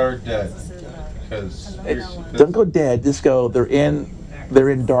 But they are dead. Don't go dead. Just go. They're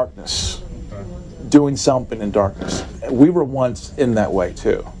in darkness, doing something in darkness. We were once in that way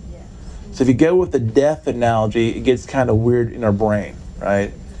too. So if you go with the death analogy, it gets kind of weird in our brain,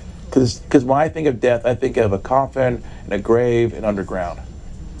 right? Because when I think of death, I think of a coffin and a grave and underground,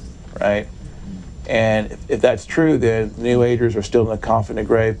 right? And if that's true, then New Agers are still in a coffin and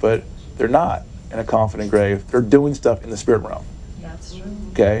grave, but they're not in a coffin and grave. They're doing stuff in the spirit realm. That's true.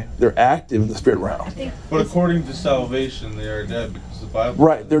 Okay, they're active in the spirit realm. But according to salvation, they are dead because the Bible.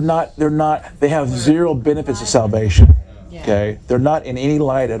 Right, they're not. They have zero benefits of salvation. Okay, they're not in any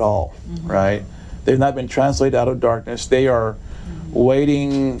light at all. Right, they've not been translated out of darkness. They are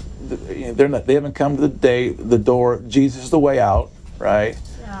waiting. They haven't come to the door. Jesus is the way out. Right.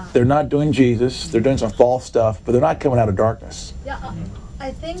 Yeah. They're not doing Jesus. They're doing some false stuff, but they're not coming out of darkness. Yeah.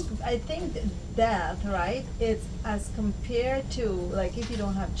 I think death, right? It's as compared to, like, if you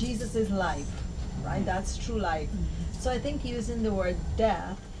don't have Jesus is life, right? That's true life. So I think using the word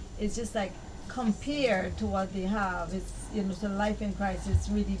death is just like compared to what they have. It's so life in Christ is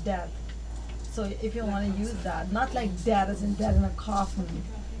really death. So if you want to use that, not like death as in death in a coffin,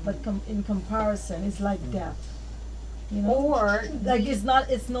 but in comparison, it's like death. Or like it's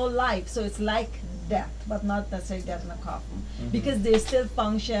no life, so it's like death, but not necessarily death in a coffin. Because they still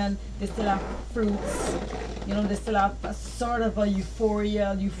function, they still have fruits, they still have a sort of a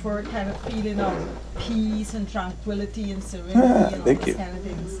euphoric kind of feeling of peace and tranquility and serenity and all those kind of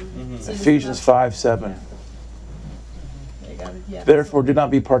things. So Ephesians 5:7. Therefore do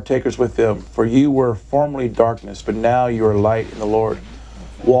not be partakers with them, for you were formerly darkness, but now you are light in the Lord.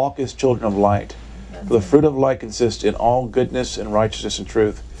 Walk as children of light. For the fruit of light consists in all goodness and righteousness and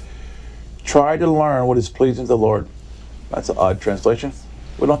truth. Try to learn what is pleasing to the Lord. That's an odd translation.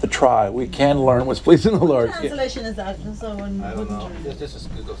 We don't have to try. We can learn what's pleasing to the Lord. What translation is that? So I don't know. This is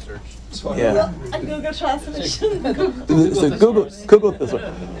Google search. Yeah. A Google translation. So Google this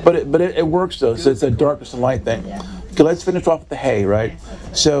one. But it works though. So it's a darkness and light thing. Yeah. Okay, let's finish off with the hay, right?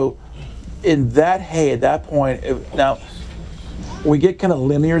 So in that hay, at that point, now we get kind of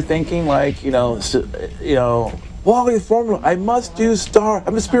linear thinking, like, Wally, the formula, I must do star.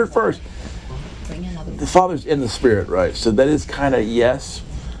 I'm the Spirit first. The Father's in the Spirit, right? So that is kind of yes.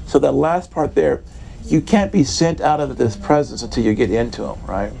 So that last part there, you can't be sent out of this presence until you get into Him,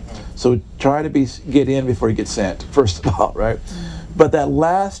 right? So try to get in before you get sent, first of all, right? But that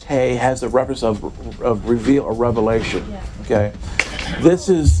last hey has the reference of reveal or revelation. Okay, this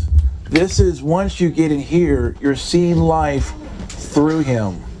is once you get in here, you're seeing life through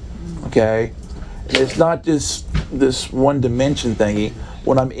Him. Okay, and it's not just this one dimension thingy.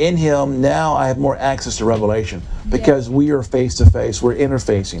 When I'm in Him, now I have more access to revelation because we are face to face. We're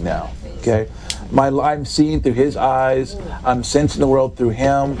interfacing now. Okay, I'm seeing through His eyes. I'm sensing the world through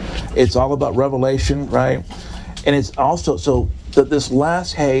Him. It's all about revelation, right? And it's also so that this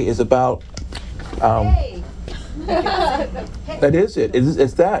last hey is about. That is it.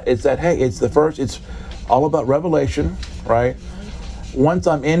 It's that hey. It's the first. It's all about revelation, right? Once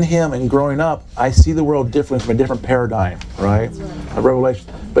I'm in Him and growing up, I see the world different from a different paradigm, right? A revelation.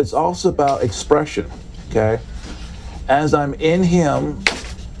 But it's also about expression, okay? As I'm in Him,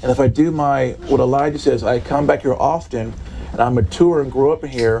 and if I do what Elijah says, I come back here often, and I mature and grow up in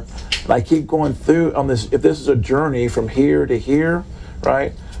here, and I keep going through on this. If this is a journey from here to here,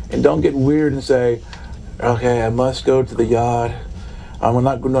 right? And don't get weird and say, okay, I must go to the yard. I'm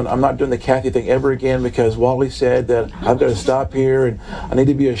not doing the Kathy thing ever again because Wally said that I've got to stop here and I need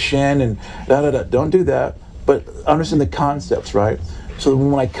to be a Shen and da-da-da. Don't do that, but understand the concepts, right? So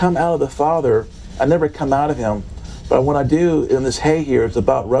when I come out of the Father, I never come out of Him, but what I do in this hay here is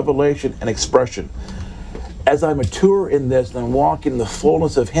about revelation and expression. As I mature in this and I'm walking in the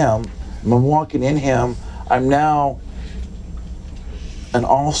fullness of Him, and I'm walking in Him, I'm now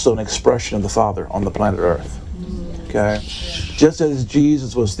also an expression of the Father on the planet Earth. Okay? Just as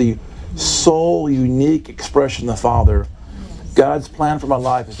Jesus was the sole, unique expression of the Father, God's plan for my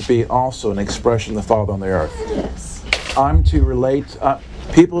life is to be also an expression of the Father on the earth. Yes. I'm to relate.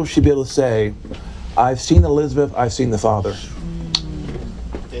 People should be able to say, I've seen Elizabeth, I've seen the Father.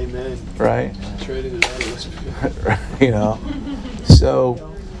 Amen. Right? Traded it out of Elizabeth. So,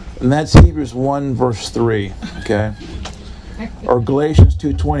 and that's Hebrews 1 verse 3. Okay? Or Galatians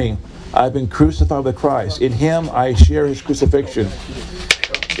 2:20. I've been crucified with Christ. In Him I share His crucifixion.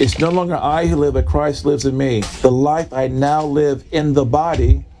 It's no longer I who live, but Christ lives in me. The life I now live in the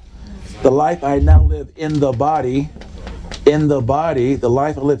body, the life I live in the body,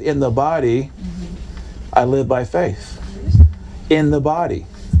 I live by faith. In the body.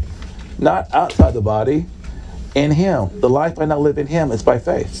 Not outside the body, in Him. The life I now live in Him is by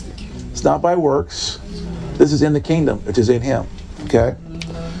faith. It's not by works. This is in the kingdom, which is in Him. Okay?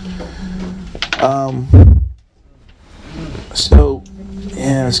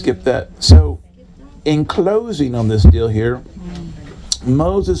 Skip that. So, in closing on this deal here,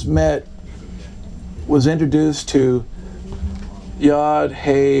 Moses was introduced to Yod,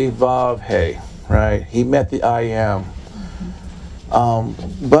 Hey, Vav, Hey, right? He met the I Am.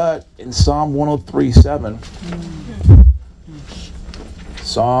 But in Psalm 103:7,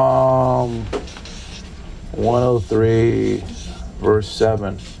 Psalm 103, verse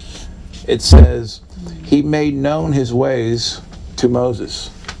 7, it says, He made known His ways to Moses,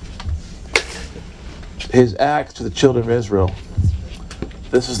 His acts to the children of Israel.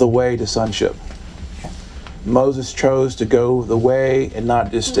 This is the way to sonship. Moses chose to go the way and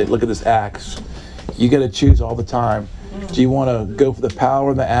not just to look at His acts. You got to choose all the time. Do you want to go for the power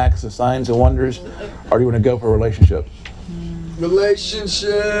and the acts, the signs and wonders, or do you want to go for a relationship?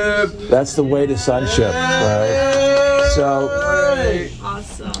 Relationship. That's the way to sonship, right?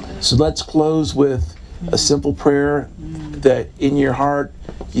 So let's close with a simple prayer that in your heart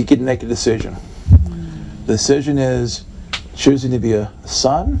you can make a decision. The decision is choosing to be a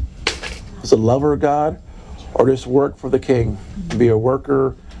son, as a lover of God, or just work for the King. Be a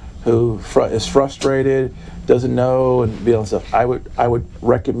worker who is frustrated, doesn't know, and be able to. I would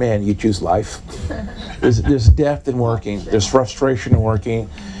recommend you choose life. There's depth in working. There's frustration in working.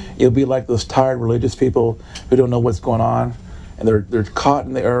 You'll be like those tired religious people who don't know what's going on, and they're caught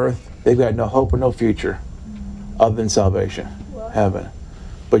in the earth. They've got no hope or no future other than salvation, heaven.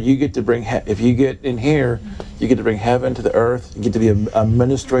 But you get to bring, if you get in here, you get to bring heaven to the earth. You get to be a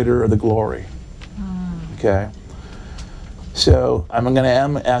administrator of the glory. Okay? So I'm going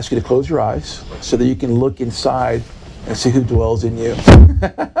to ask you to close your eyes so that you can look inside and see who dwells in you.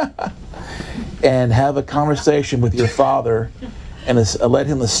 And have a conversation with your Father and let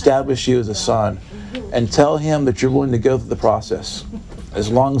Him establish you as a son. And tell Him that you're willing to go through the process as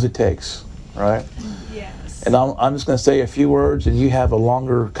long as it takes. Right? Yes. And I'm just going to say a few words and you have a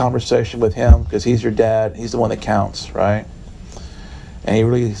longer conversation with Him because He's your dad. He's the one that counts. Right? And he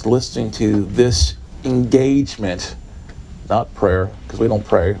really is listening to this engagement, not prayer, because we don't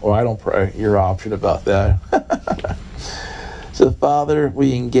pray, or I don't pray, your option about that. So Father,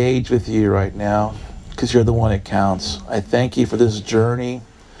 we engage with you right now, because you're the one that counts. I thank you for this journey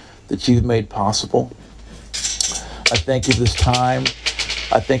that you've made possible. I thank you for this time.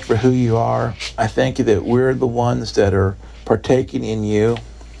 I thank you for who you are. I thank you that we're the ones that are partaking in you.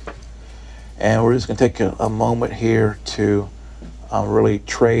 And we're just going to take a moment here to really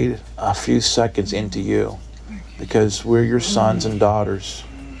trade a few seconds into you, because we're your sons and daughters.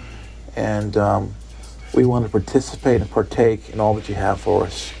 And we want to participate and partake in all that you have for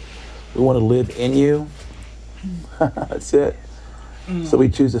us. We want to live in you. That's it. So we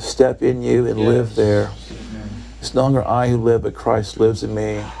choose to step in you and live there. It's no longer I who live, but Christ lives in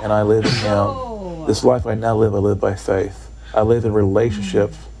me, and I live in him. This life I now live, I live by faith. I live in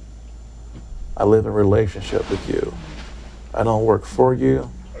relationship. I live in relationship with you. I don't work for you.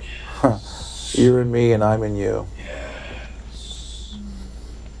 You're in me and I'm in you.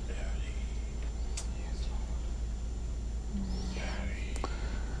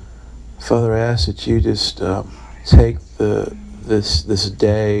 Father, I ask that you just take this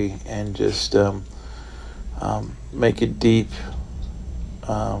day and just make it deep,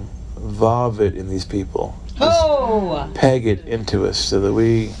 valve it in these people. Just peg it into us so that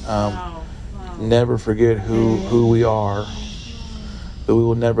we never forget who we are, that we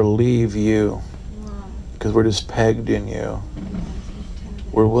will never leave you, because we're just pegged in you.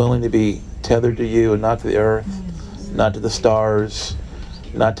 We're willing to be tethered to you and not to the earth, not to the stars,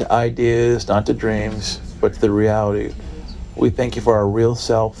 not to ideas, not to dreams, but to the reality. We thank you for our real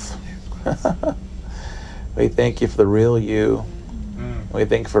self. We thank you for the real you. We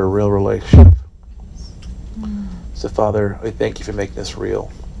thank you for a real relationship. So Father, we thank you for making this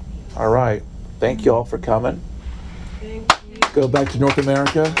real. All right. Thank you all for coming. Go back to North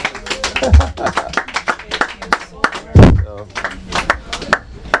America. So,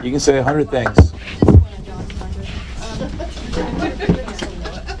 you can say 100 things.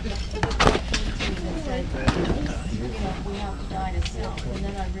 We have to die to self, and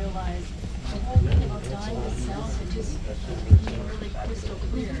then I realized the whole thing about dying to self, it just became really crystal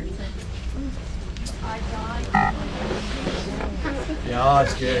clear. It's like, I die. Yeah,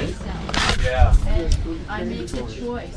 that's good. And I make the choice.